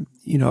think, there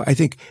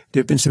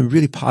have been some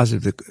really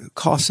positive. The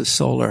costs of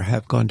solar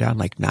have gone down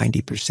like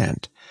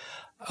 90%.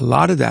 A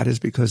lot of that is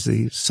because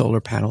the solar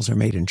panels are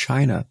made in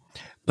China,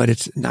 but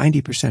it's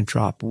 90%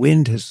 drop.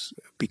 Wind has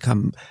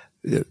become,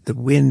 the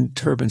wind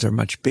turbines are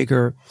much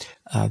bigger.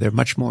 They're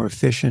much more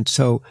efficient.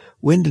 So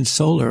wind and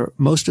solar,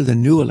 most of the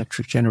new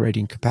electric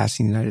generating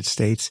capacity in the United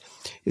States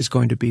is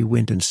going to be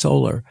wind and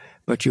solar,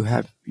 but you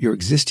have your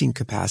existing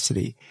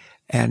capacity.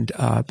 And,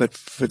 but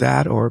for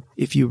that, or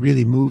if you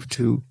really move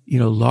to,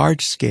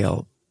 large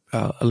scale,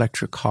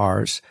 electric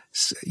cars,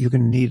 you're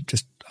going to need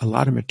just a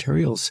lot of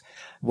materials.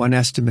 One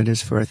estimate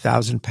is for a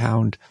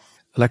 1,000-pound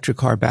electric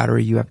car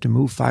battery, you have to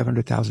move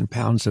 500,000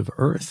 pounds of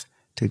earth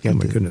to get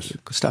the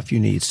stuff you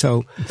need.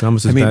 So it's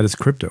almost as bad as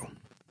crypto.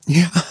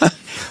 Yeah.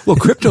 Well,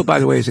 crypto, by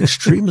the way, is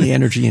extremely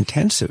energy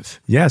intensive.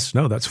 Yes.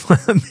 No, that's why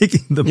I'm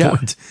making the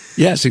point.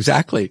 Yes,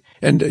 exactly.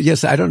 And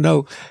yes, I don't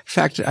know. In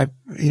fact,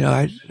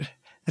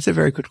 that's a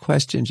very good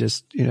question.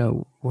 Just,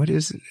 what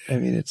is it? I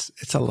mean,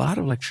 it's a lot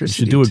of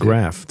electricity. You should do a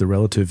graph, the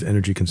relative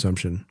energy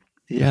consumption.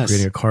 Yes.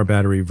 Creating a car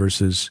battery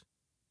versus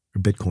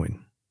Bitcoin.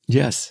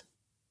 Yes.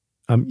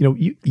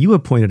 You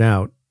have pointed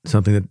out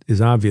something that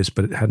is obvious,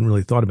 but it hadn't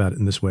really thought about it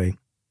in this way,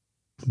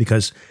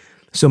 because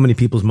so many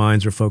people's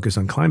minds are focused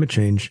on climate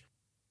change,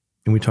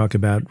 and we talk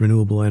about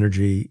renewable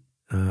energy,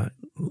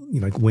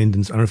 like wind,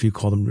 and I don't know if you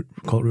call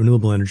it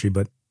renewable energy,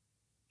 but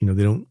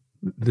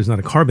there's not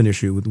a carbon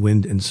issue with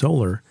wind and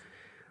solar,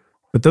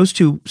 but those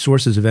two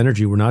sources of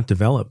energy were not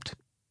developed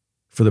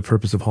for the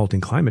purpose of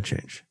halting climate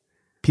change.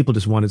 People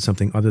just wanted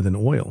something other than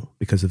oil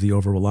because of the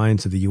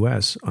over-reliance of the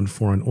U.S. on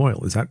foreign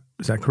oil. Is that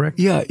correct?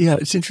 Yeah.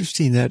 It's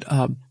interesting that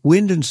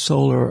wind and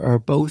solar are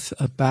both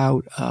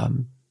about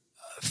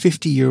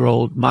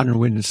 50-year-old, modern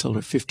wind and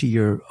solar,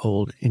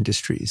 50-year-old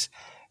industries.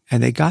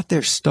 And they got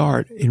their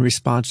start in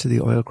response to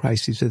the oil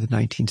crises of the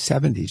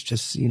 1970s.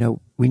 Just,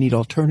 we need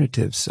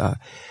alternatives.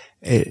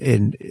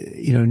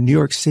 New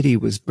York City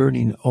was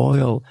burning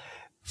oil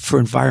for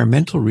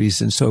environmental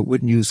reasons, so it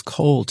wouldn't use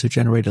coal to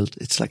generate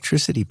its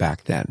electricity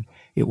back then.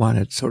 It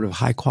wanted sort of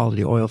high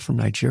quality oil from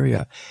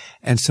Nigeria.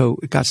 And so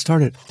it got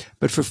started.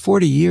 But for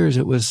 40 years,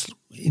 it was,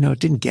 it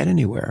didn't get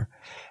anywhere.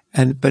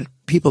 But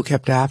people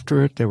kept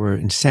after it. There were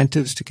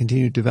incentives to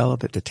continue to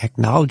develop it. The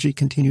technology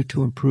continued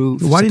to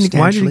improve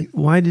substantially.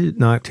 Why did it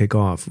not take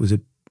off? Was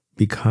it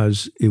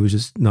because it was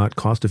just not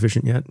cost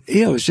efficient yet?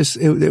 Yeah, it was just,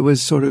 it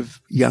was sort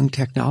of young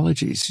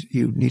technologies.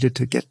 You needed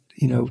to get,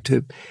 you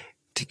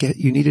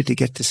needed to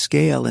get to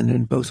scale. And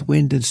then both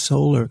wind and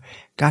solar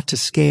got to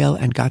scale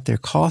and got their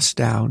costs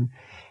down.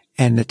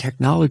 And the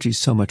technology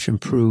so much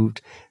improved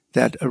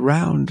that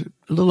around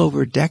a little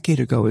over a decade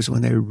ago is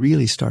when they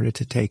really started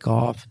to take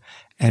off.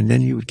 And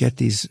then you would get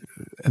these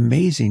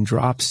amazing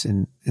drops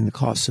in the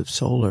cost of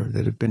solar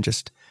that have been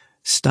just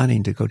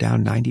stunning. To go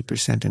down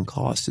 90% in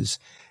cost is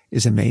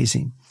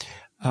amazing.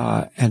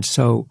 And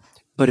so,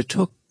 but it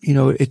took,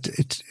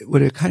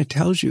 what it kind of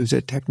tells you is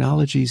that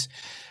technologies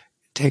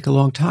take a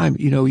long time.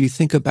 You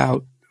think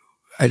about,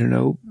 I don't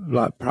know,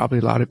 probably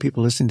a lot of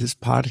people listening to this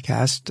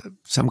podcast,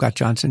 some got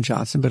Johnson &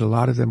 Johnson, but a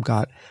lot of them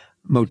got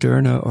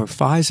Moderna or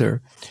Pfizer.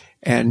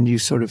 And you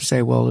sort of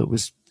say, well, it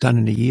was done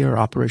in a year,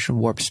 Operation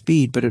Warp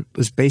Speed, but it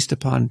was based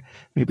upon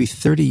maybe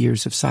 30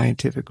 years of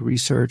scientific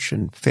research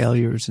and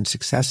failures and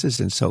successes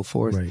and so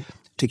forth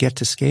to get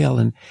to scale.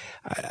 And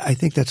I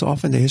think that's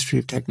often the history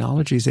of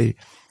technologies.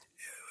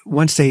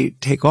 Once they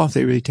take off,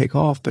 they really take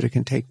off, but it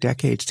can take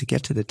decades to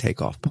get to the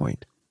takeoff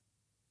point.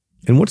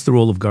 And what's the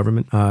role of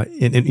government? Are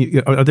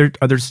there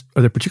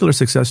particular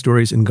success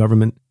stories in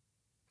government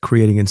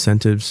creating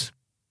incentives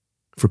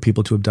for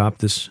people to adopt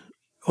this?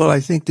 Well,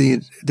 I think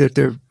that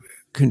there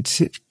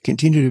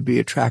continue to be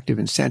attractive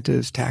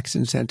incentives, tax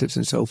incentives,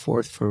 and so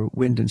forth for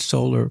wind and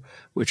solar,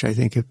 which I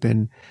think have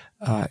been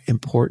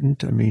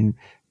important. I mean,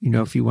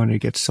 if you wanted to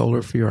get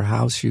solar for your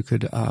house, you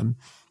could,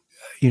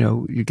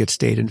 you get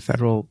state and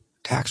federal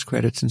tax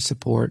credits and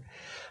support.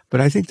 But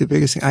I think the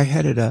biggest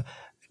thing,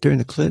 during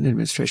the Clinton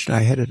administration, I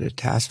headed a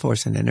task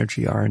force on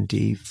energy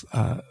R&D,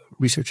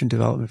 research and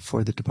development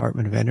for the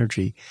Department of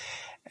Energy,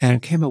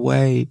 and came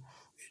away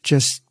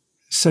just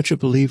such a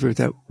believer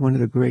that one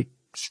of the great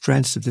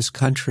strengths of this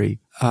country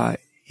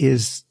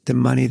is the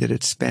money that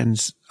it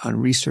spends on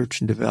research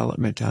and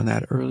development on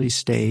that early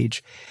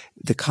stage,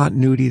 the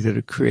continuity that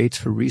it creates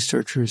for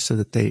researchers so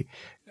that they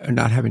are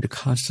not having to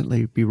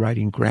constantly be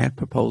writing grant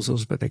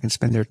proposals, but they can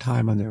spend their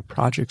time on their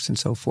projects and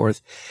so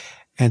forth.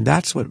 And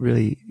that's what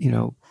really,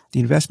 the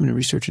investment in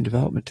research and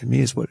development to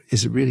me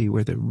is really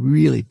where the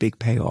really big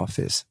payoff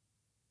is.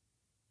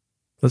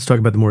 Let's talk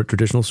about the more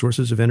traditional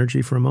sources of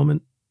energy for a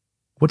moment.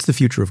 What's the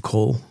future of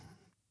coal?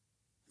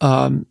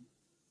 Okay.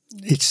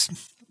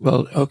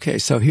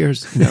 So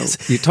here's,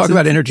 you talk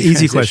about energy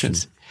easy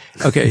transitions.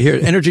 Question. Okay, here,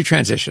 energy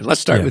transition. Let's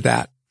start with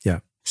that. Yeah.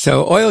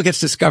 So oil gets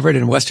discovered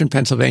in western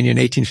Pennsylvania in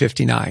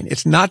 1859.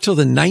 It's not till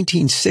the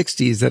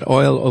 1960s that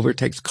oil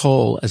overtakes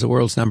coal as the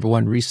world's number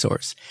one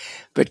resource.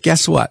 But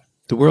guess what?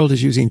 The world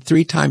is using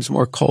 3 times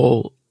more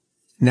coal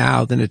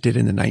now than it did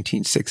in the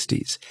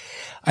 1960s.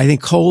 I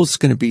think coal's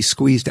going to be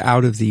squeezed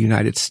out of the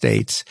United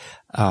States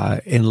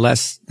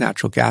unless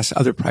natural gas,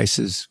 other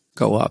prices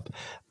go up.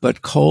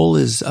 But coal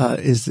is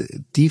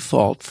the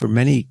default for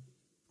many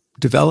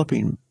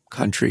developing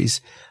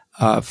countries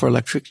for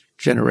electric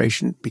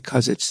generation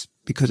because it's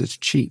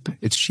cheap.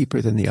 It's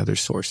cheaper than the other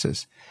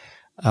sources.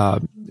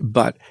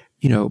 But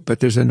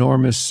there's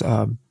enormous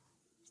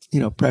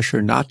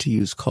pressure not to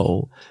use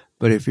coal.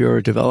 But if you're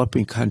a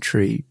developing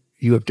country,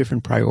 you have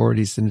different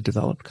priorities than a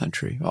developed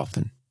country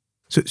often.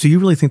 So you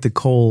really think that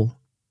coal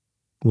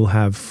will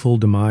have full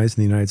demise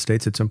in the United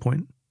States at some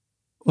point?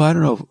 Well, I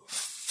don't know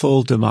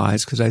full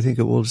demise, because I think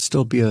it will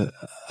still be a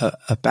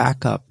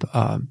backup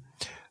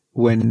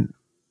when,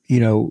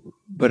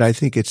 but I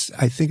think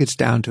it's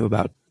down to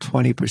about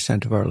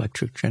 20% of our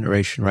electric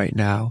generation right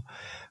now.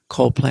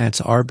 Coal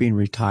plants are being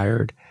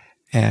retired,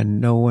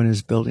 and no one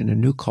is building a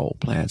new coal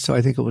plant. So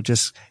I think it will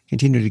just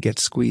continue to get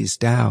squeezed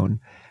down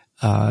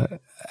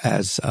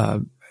as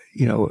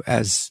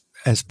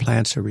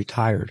plants are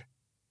retired.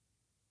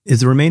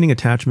 Is the remaining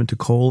attachment to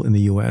coal in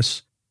the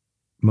U.S.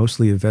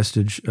 mostly a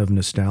vestige of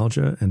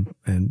nostalgia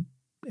and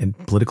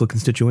political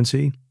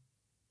constituency,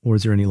 or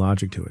is there any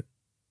logic to it?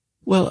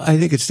 Well, I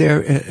think it's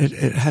there.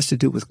 It has to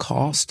do with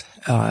cost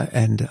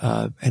and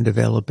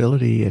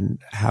availability, and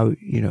how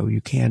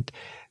you can't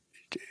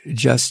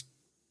just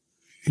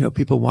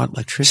people want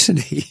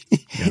electricity,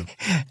 yeah.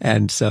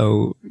 And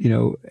so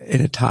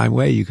in a time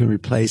way you can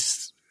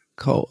replace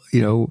coal.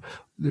 The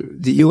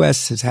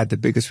U.S. has had the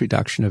biggest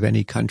reduction of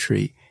any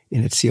country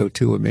in its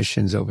CO2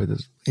 emissions over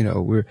the,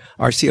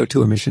 our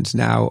CO2 emissions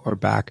now are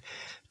back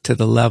to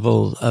the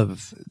level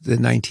of the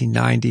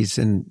 1990s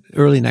and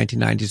early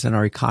 1990s, and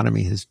our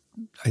economy has,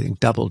 I think,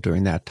 doubled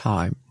during that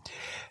time.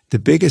 The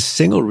biggest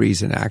single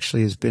reason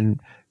actually has been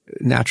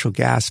natural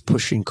gas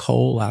pushing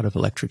coal out of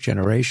electric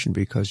generation,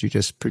 because you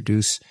just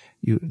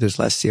there's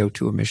less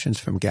CO2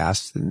 emissions from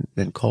gas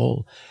than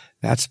coal.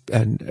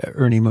 And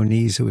Ernie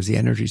Moniz, who was the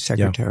energy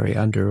secretary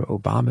under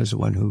Obama, is the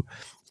one who,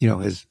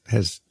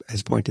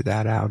 has pointed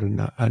that out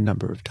a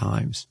number of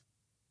times.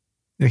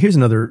 Now, here's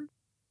another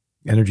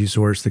energy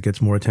source that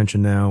gets more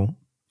attention now,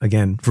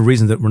 again, for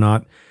reasons that were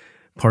not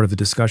part of the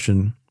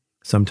discussion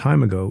some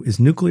time ago. Is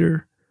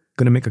nuclear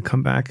going to make a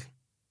comeback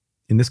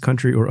in this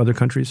country or other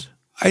countries?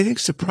 I think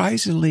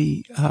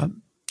surprisingly,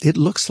 it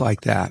looks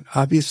like that.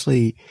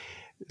 Obviously,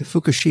 the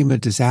Fukushima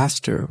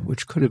disaster,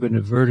 which could have been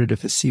averted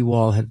if a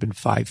seawall had been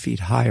 5 feet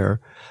higher,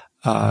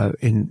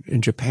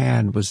 in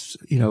Japan, was,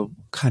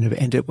 kind of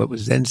ended what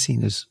was then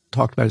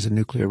talked about as a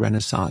nuclear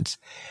renaissance.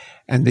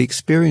 And the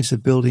experience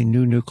of building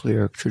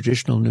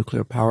traditional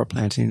nuclear power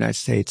plants in the United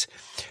States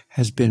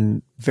has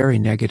been very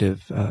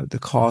negative. The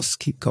costs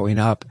keep going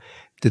up,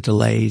 the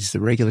delays, the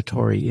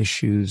regulatory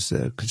issues,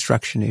 the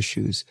construction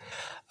issues.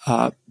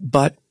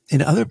 But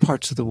in other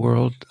parts of the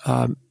world,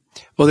 there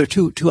are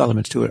two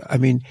elements to it. I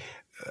mean,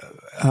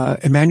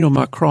 Emmanuel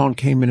Macron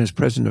came in as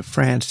president of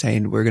France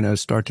saying we're going to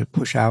start to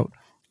push out,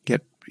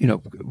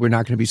 we're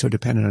not going to be so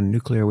dependent on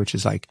nuclear, which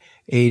is like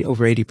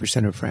over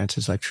 80% of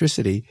France's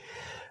electricity.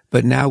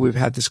 But now we've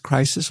had this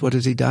crisis. What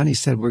has he done? He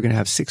said we're going to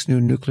have 6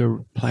 new nuclear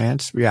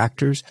plants,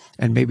 reactors,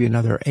 and maybe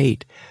another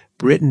 8.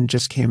 Britain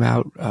just came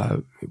out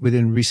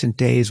within recent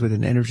days with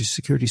an energy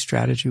security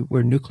strategy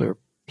where nuclear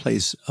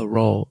plays a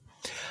role.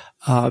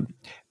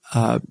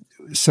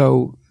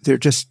 So there are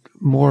just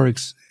more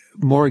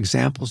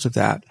examples of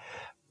that.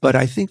 But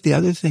I think the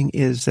other thing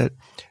is that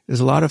there's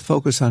a lot of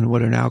focus on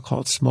what are now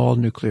called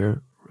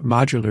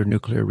modular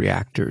nuclear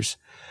reactors,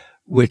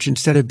 which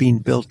instead of being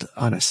built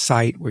on a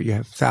site where you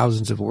have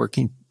thousands of work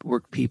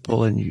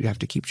people and you have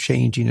to keep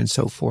changing and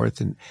so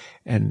forth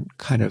and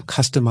kind of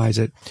customize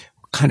it,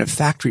 kind of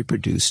factory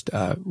produced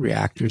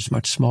reactors,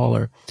 much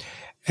smaller.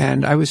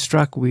 And I was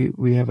struck,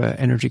 we have an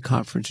energy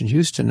conference in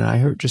Houston, and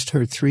I just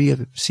heard 3 of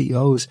the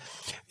CEOs,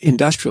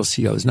 industrial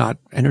CEOs, not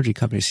energy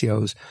company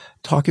CEOs,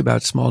 talk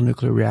about small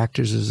nuclear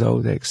reactors as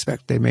though they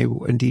expect they may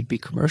indeed be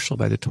commercial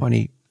by the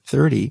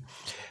 2030.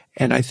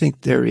 And I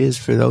think there is,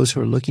 for those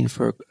who are looking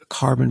for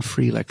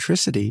carbon-free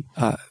electricity,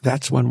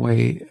 that's one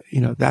way,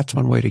 that's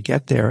one way to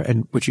get there.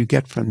 And what you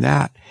get from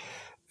that,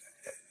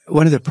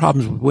 one of the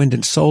problems with wind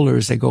and solar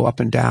is they go up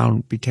and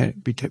down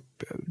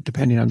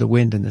depending on the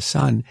wind and the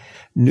sun.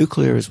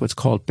 Nuclear is what's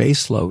called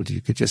base load.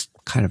 You could just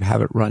kind of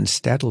have it run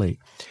steadily.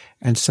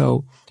 And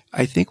so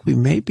I think we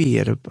may be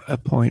at a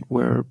point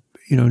where,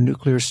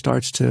 nuclear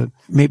starts to,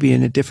 maybe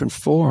in a different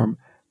form,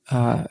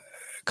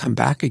 come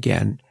back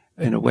again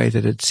in a way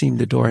that it seemed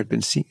the door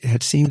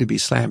had seemed to be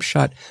slammed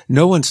shut.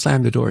 No one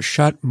slammed the door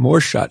more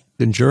shut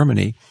than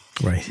Germany,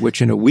 right?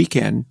 Which in a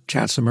weekend,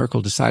 Chancellor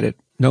Merkel decided,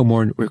 no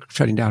more, we're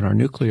shutting down our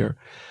nuclear.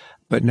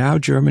 But now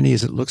Germany,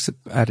 as it looks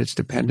at its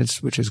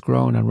dependence, which has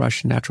grown on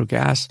Russian natural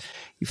gas,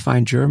 you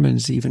find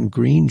Germans, even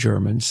green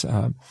Germans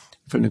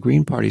from the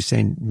Green Party,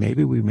 saying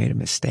maybe we made a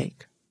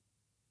mistake.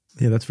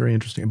 Yeah, that's very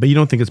interesting. But you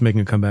don't think it's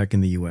making a comeback in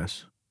the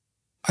U.S.?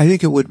 I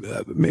think it would,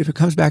 if it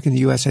comes back in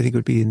the U.S., I think it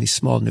would be in these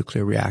small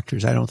nuclear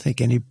reactors. I don't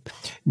think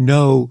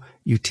no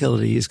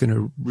utility is going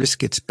to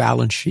risk its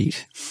balance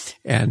sheet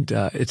and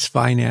its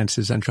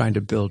finances on trying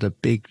to build a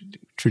big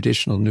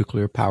traditional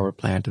nuclear power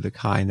plant of the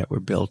kind that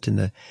were built in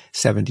the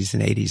 70s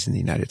and 80s in the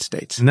United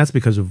States. And that's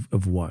because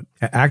of what?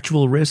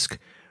 Actual risk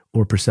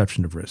or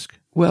perception of risk?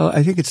 Well,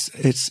 I think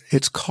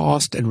it's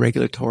cost and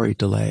regulatory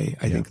delay.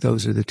 I think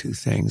those are the two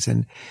things.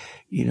 And,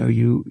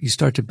 you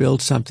start to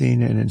build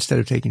something, and instead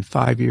of taking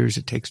 5 years,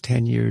 it takes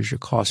 10 years. Your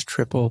costs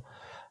triple.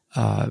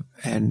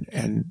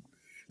 And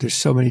there's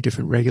so many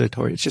different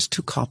regulatory. It's just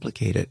too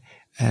complicated.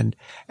 And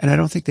I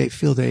don't think they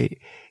feel they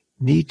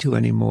need to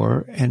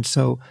anymore. And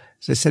so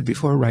as I said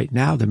before, right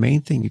now, the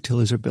main thing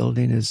utilities are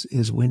building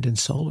is wind and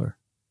solar.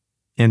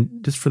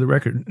 And just for the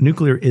record,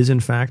 nuclear is in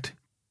fact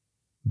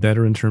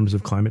better in terms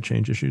of climate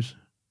change issues?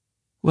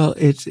 Well,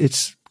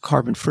 it's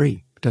carbon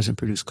free. It doesn't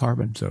produce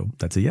carbon. So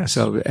that's a yes.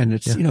 So, and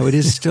it's, it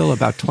is still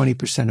about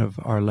 20% of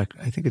our,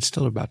 I think it's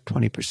still about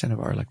 20% of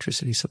our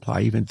electricity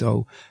supply, even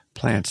though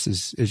plants,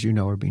 as you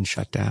know, are being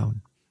shut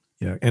down.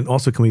 Yeah. And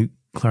also, can we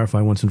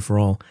clarify once and for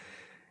all,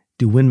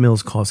 do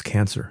windmills cause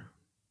cancer?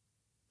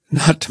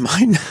 Not to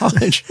my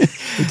knowledge.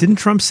 Didn't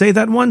Trump say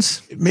that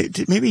once?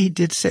 Maybe he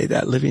did say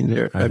that living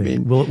there. I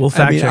mean, we'll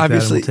fact check that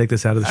and we'll take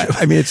this out of the show.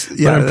 I mean, it's,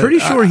 but I'm pretty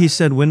sure he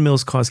said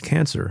windmills cause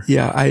cancer.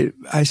 Yeah,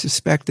 I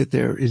suspect that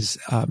there is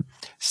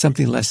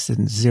something less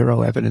than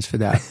zero evidence for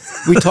that.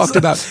 We talked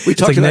about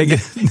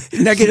negative.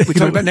 We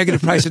talked about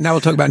negative price, and now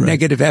we'll talk about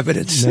negative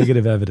evidence.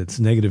 Negative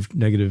evidence.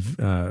 Negative.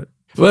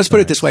 Well, let's put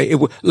it this way.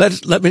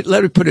 Let me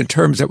put it in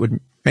terms that would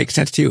make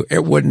sense to you.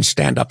 It wouldn't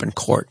stand up in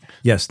court.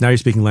 Yes. Now you're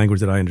speaking language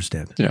that I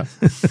understand. Yeah.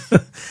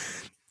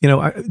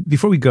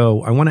 Before we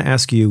go, I want to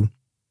ask you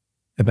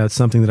about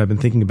something that I've been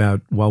thinking about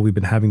while we've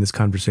been having this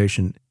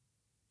conversation.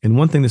 And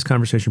one thing this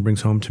conversation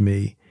brings home to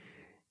me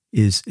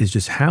is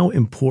just how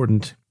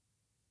important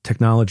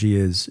technology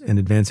is, and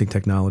advancing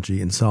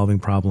technology and solving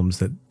problems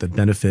that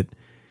benefit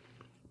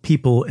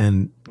people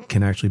and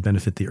can actually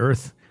benefit the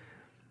earth.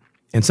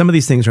 And some of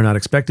these things are not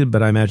expected,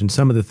 but I imagine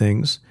some of the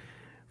things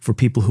for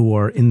people who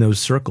are in those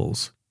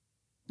circles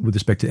with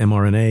respect to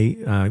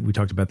mRNA, we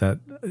talked about that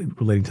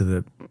relating to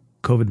the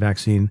COVID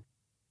vaccine.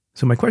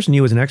 So my question to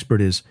you as an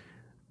expert is,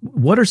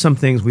 what are some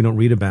things we don't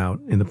read about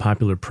in the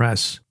popular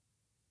press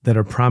that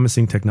are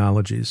promising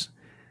technologies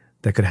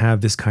that could have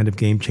this kind of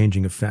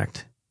game-changing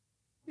effect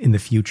in the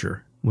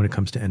future when it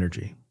comes to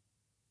energy?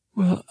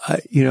 Well,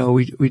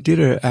 we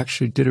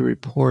actually did a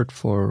report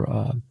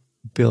for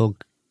Bill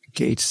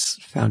Gates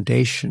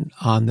Foundation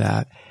on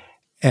that.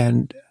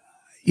 And,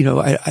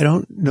 I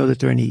don't know that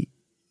there are any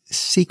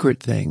secret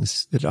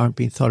things that aren't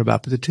being thought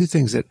about, but the two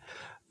things that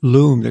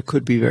loom that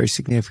could be very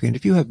significant,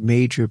 if you have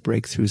major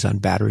breakthroughs on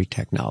battery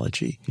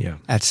technology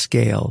at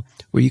scale,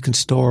 where you can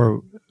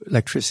store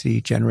electricity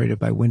generated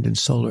by wind and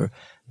solar,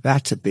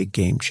 that's a big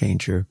game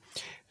changer.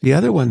 The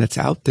other one that's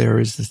out there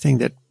is the thing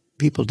that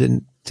people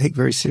didn't take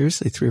very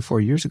seriously 3 or 4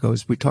 years ago,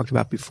 as we talked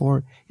about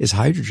before, is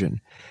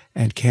hydrogen.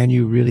 And can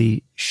you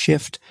really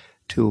shift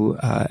to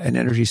an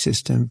energy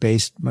system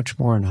based much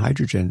more on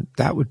hydrogen?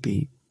 That would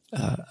be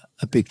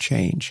a big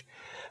change.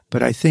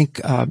 But I think,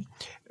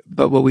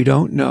 but what we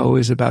don't know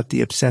is about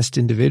the obsessed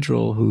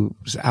individual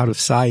who's out of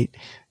sight,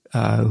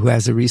 who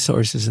has the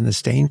resources and the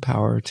staying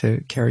power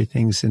to carry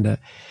things in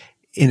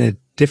a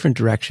different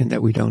direction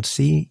that we don't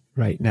see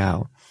right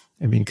now.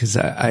 I mean, because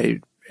I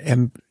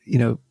am,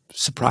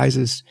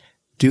 surprises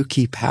do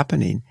keep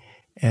happening.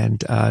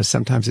 And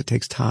sometimes it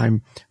takes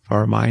time for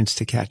our minds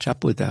to catch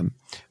up with them.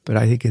 But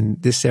I think in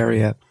this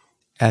area,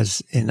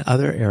 as in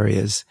other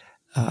areas,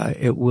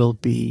 it will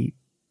be,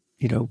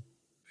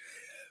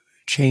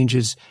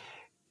 changes,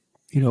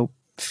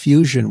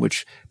 fusion,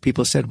 which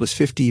people said was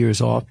 50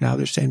 years off. Now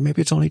they're saying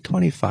maybe it's only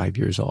 25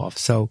 years off.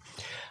 So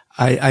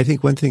I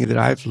think one thing that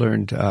I've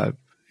learned,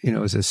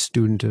 as a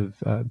student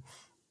of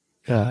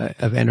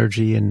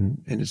energy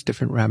and its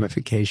different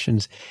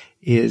ramifications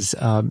is,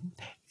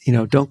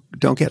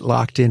 don't get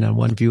locked in on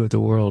one view of the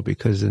world,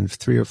 because in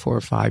 3 or 4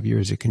 or 5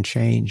 years it can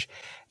change.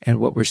 And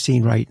what we're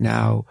seeing right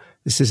now,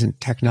 this isn't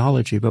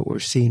technology, but what we're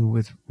seeing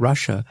with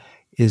Russia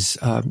is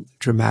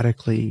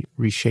dramatically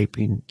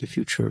reshaping the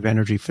future of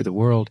energy for the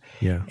world.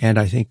 Yeah. And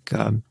I think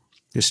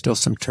there's still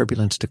some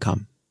turbulence to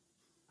come.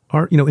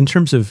 In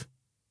terms of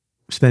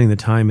spending the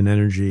time and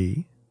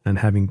energy and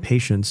having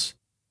patience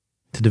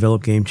to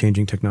develop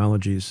game-changing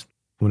technologies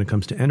when it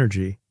comes to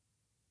energy,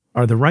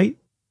 are the right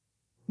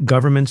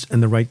governments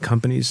and the right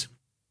companies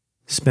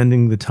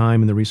spending the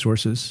time and the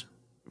resources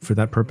for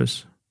that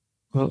purpose?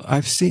 Well,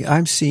 I've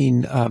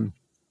seen.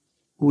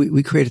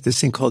 We created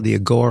this thing called the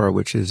Agora,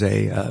 which is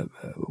a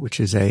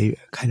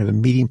kind of a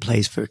meeting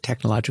place for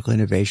technological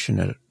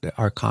innovation at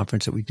our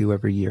conference that we do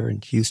every year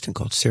in Houston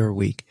called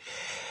CERAWeek.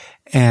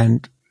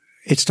 And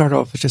it started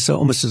off as just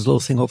almost this little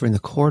thing over in the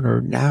corner.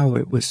 Now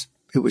it was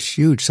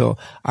huge. So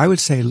I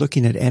would say,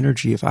 looking at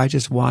energy, if I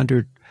just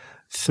wandered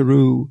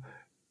through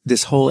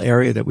this whole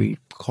area that we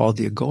call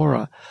the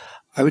Agora,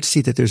 I would see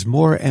that there's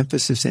more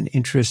emphasis and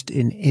interest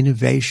in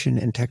innovation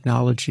and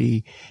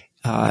technology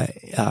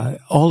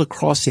all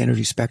across the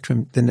energy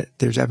spectrum than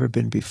there's ever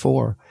been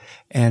before.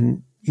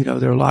 And,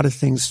 there are a lot of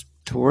things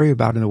to worry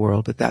about in the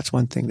world, but that's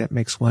one thing that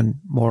makes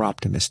one more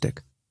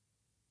optimistic.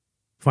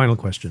 Final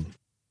question,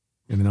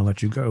 and then I'll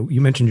let you go.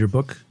 You mentioned your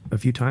book a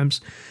few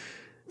times,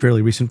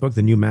 fairly recent book,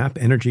 The New Map,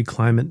 Energy,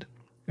 Climate,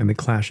 and the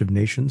Clash of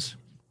Nations.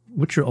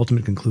 What's your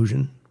ultimate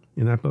conclusion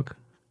in that book?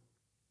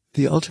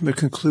 The ultimate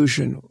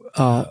conclusion,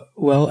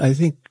 well, I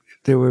think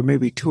there were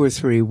maybe 2 or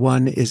 3.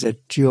 One is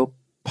that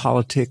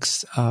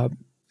geopolitics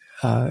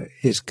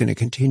is going to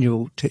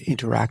continue to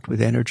interact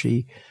with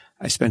energy.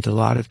 I spent a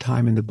lot of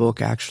time in the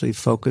book actually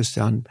focused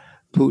on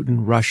Putin,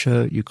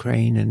 Russia,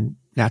 Ukraine, and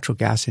natural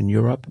gas in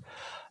Europe.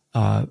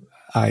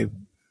 I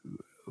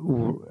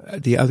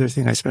the other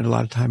thing I spent a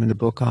lot of time in the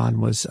book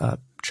on was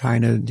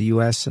China, the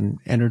U.S., and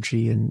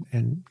energy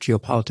and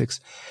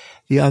geopolitics.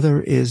 The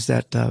other is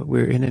that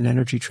we're in an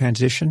energy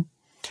transition,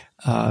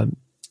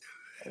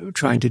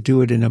 trying to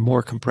do it in a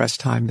more compressed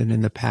time than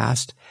in the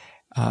past,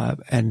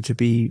 and to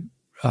be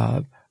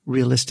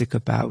realistic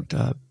about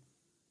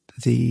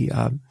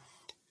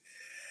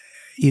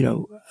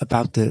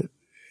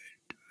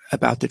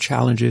about the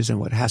challenges and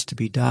what has to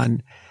be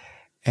done.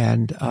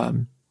 And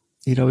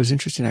it was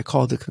interesting. I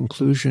called the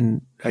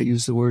conclusion, I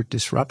used the word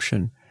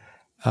disruption,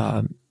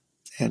 and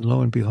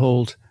lo and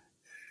behold,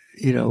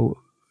 in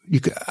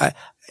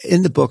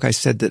the book I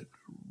said that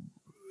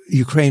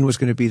Ukraine was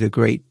going to be the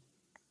great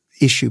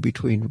issue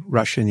between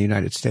Russia and the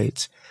United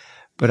States.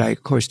 But I,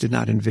 of course, did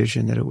not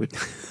envision that it would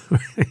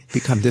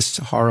become this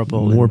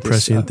horrible. More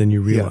prescient than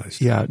you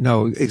realized. Yeah,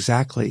 no,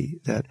 exactly.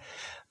 That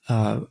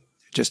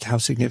just how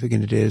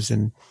significant it is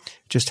and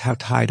just how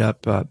tied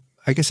up, I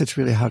guess it's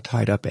really how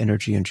tied up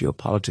energy and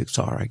geopolitics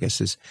are, I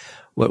guess is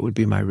what would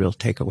be my real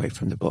takeaway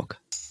from the book.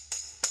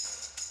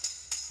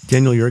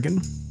 Daniel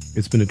Yergin,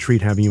 it's been a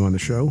treat having you on the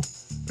show.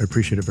 I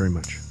appreciate it very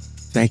much.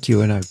 Thank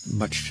you, and I've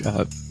much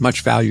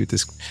valued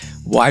this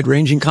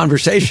wide-ranging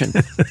conversation.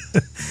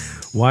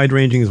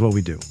 Wide-ranging is what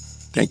we do.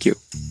 Thank you.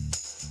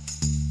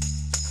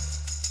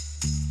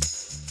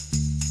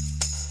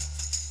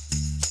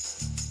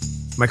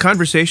 My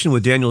conversation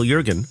with Daniel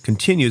Yergin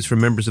continues for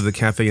members of the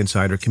Cafe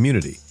Insider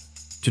community.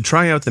 To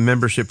try out the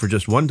membership for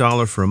just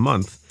 $1 for a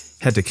month,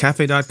 head to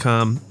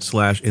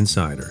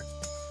cafe.com/insider.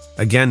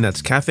 Again,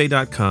 that's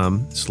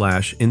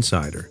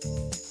cafe.com/insider.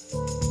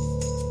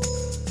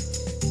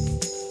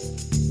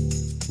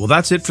 Well,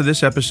 that's it for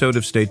this episode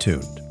of Stay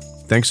Tuned.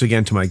 Thanks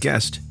again to my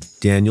guest,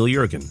 Daniel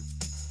Yergin.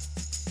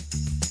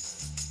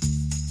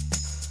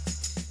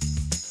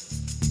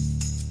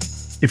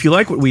 If you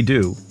like what we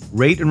do,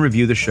 rate and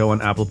review the show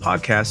on Apple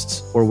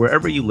Podcasts or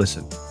wherever you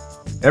listen.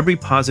 Every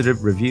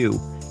positive review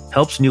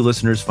helps new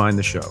listeners find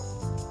the show.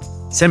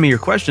 Send me your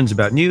questions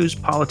about news,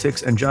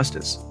 politics, and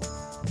justice.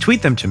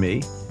 Tweet them to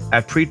me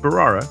at Preet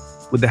Bharara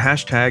with the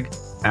hashtag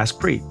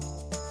AskPreet.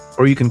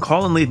 Or you can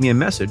call and leave me a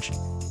message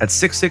at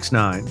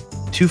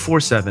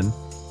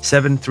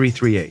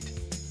 669-247-7338.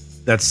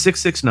 That's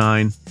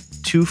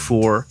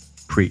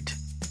 669-24-PREET.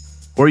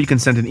 Or you can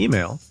send an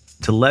email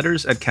to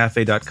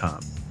letters@cafe.com.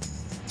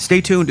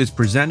 Stay Tuned is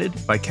presented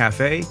by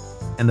Cafe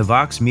and the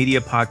Vox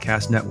Media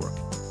Podcast Network.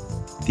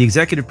 The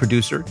executive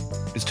producer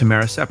is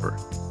Tamara Sepper.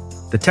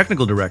 The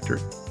technical director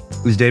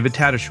is David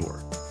Tadashore.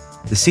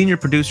 The senior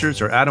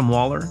producers are Adam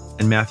Waller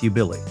and Matthew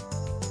Billy.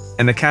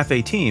 And the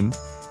Cafe team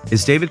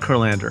is David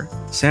Kurlander,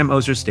 Sam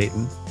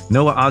Ozer-Staten,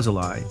 Noah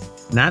Azulai,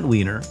 Nat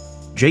Wiener,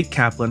 Jake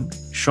Kaplan,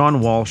 Sean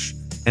Walsh,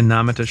 and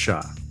Namita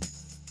Shah.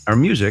 Our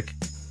music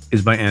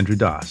is by Andrew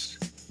Das.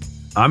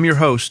 I'm your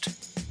host,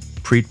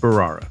 Preet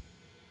Bharara.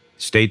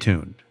 Stay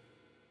tuned.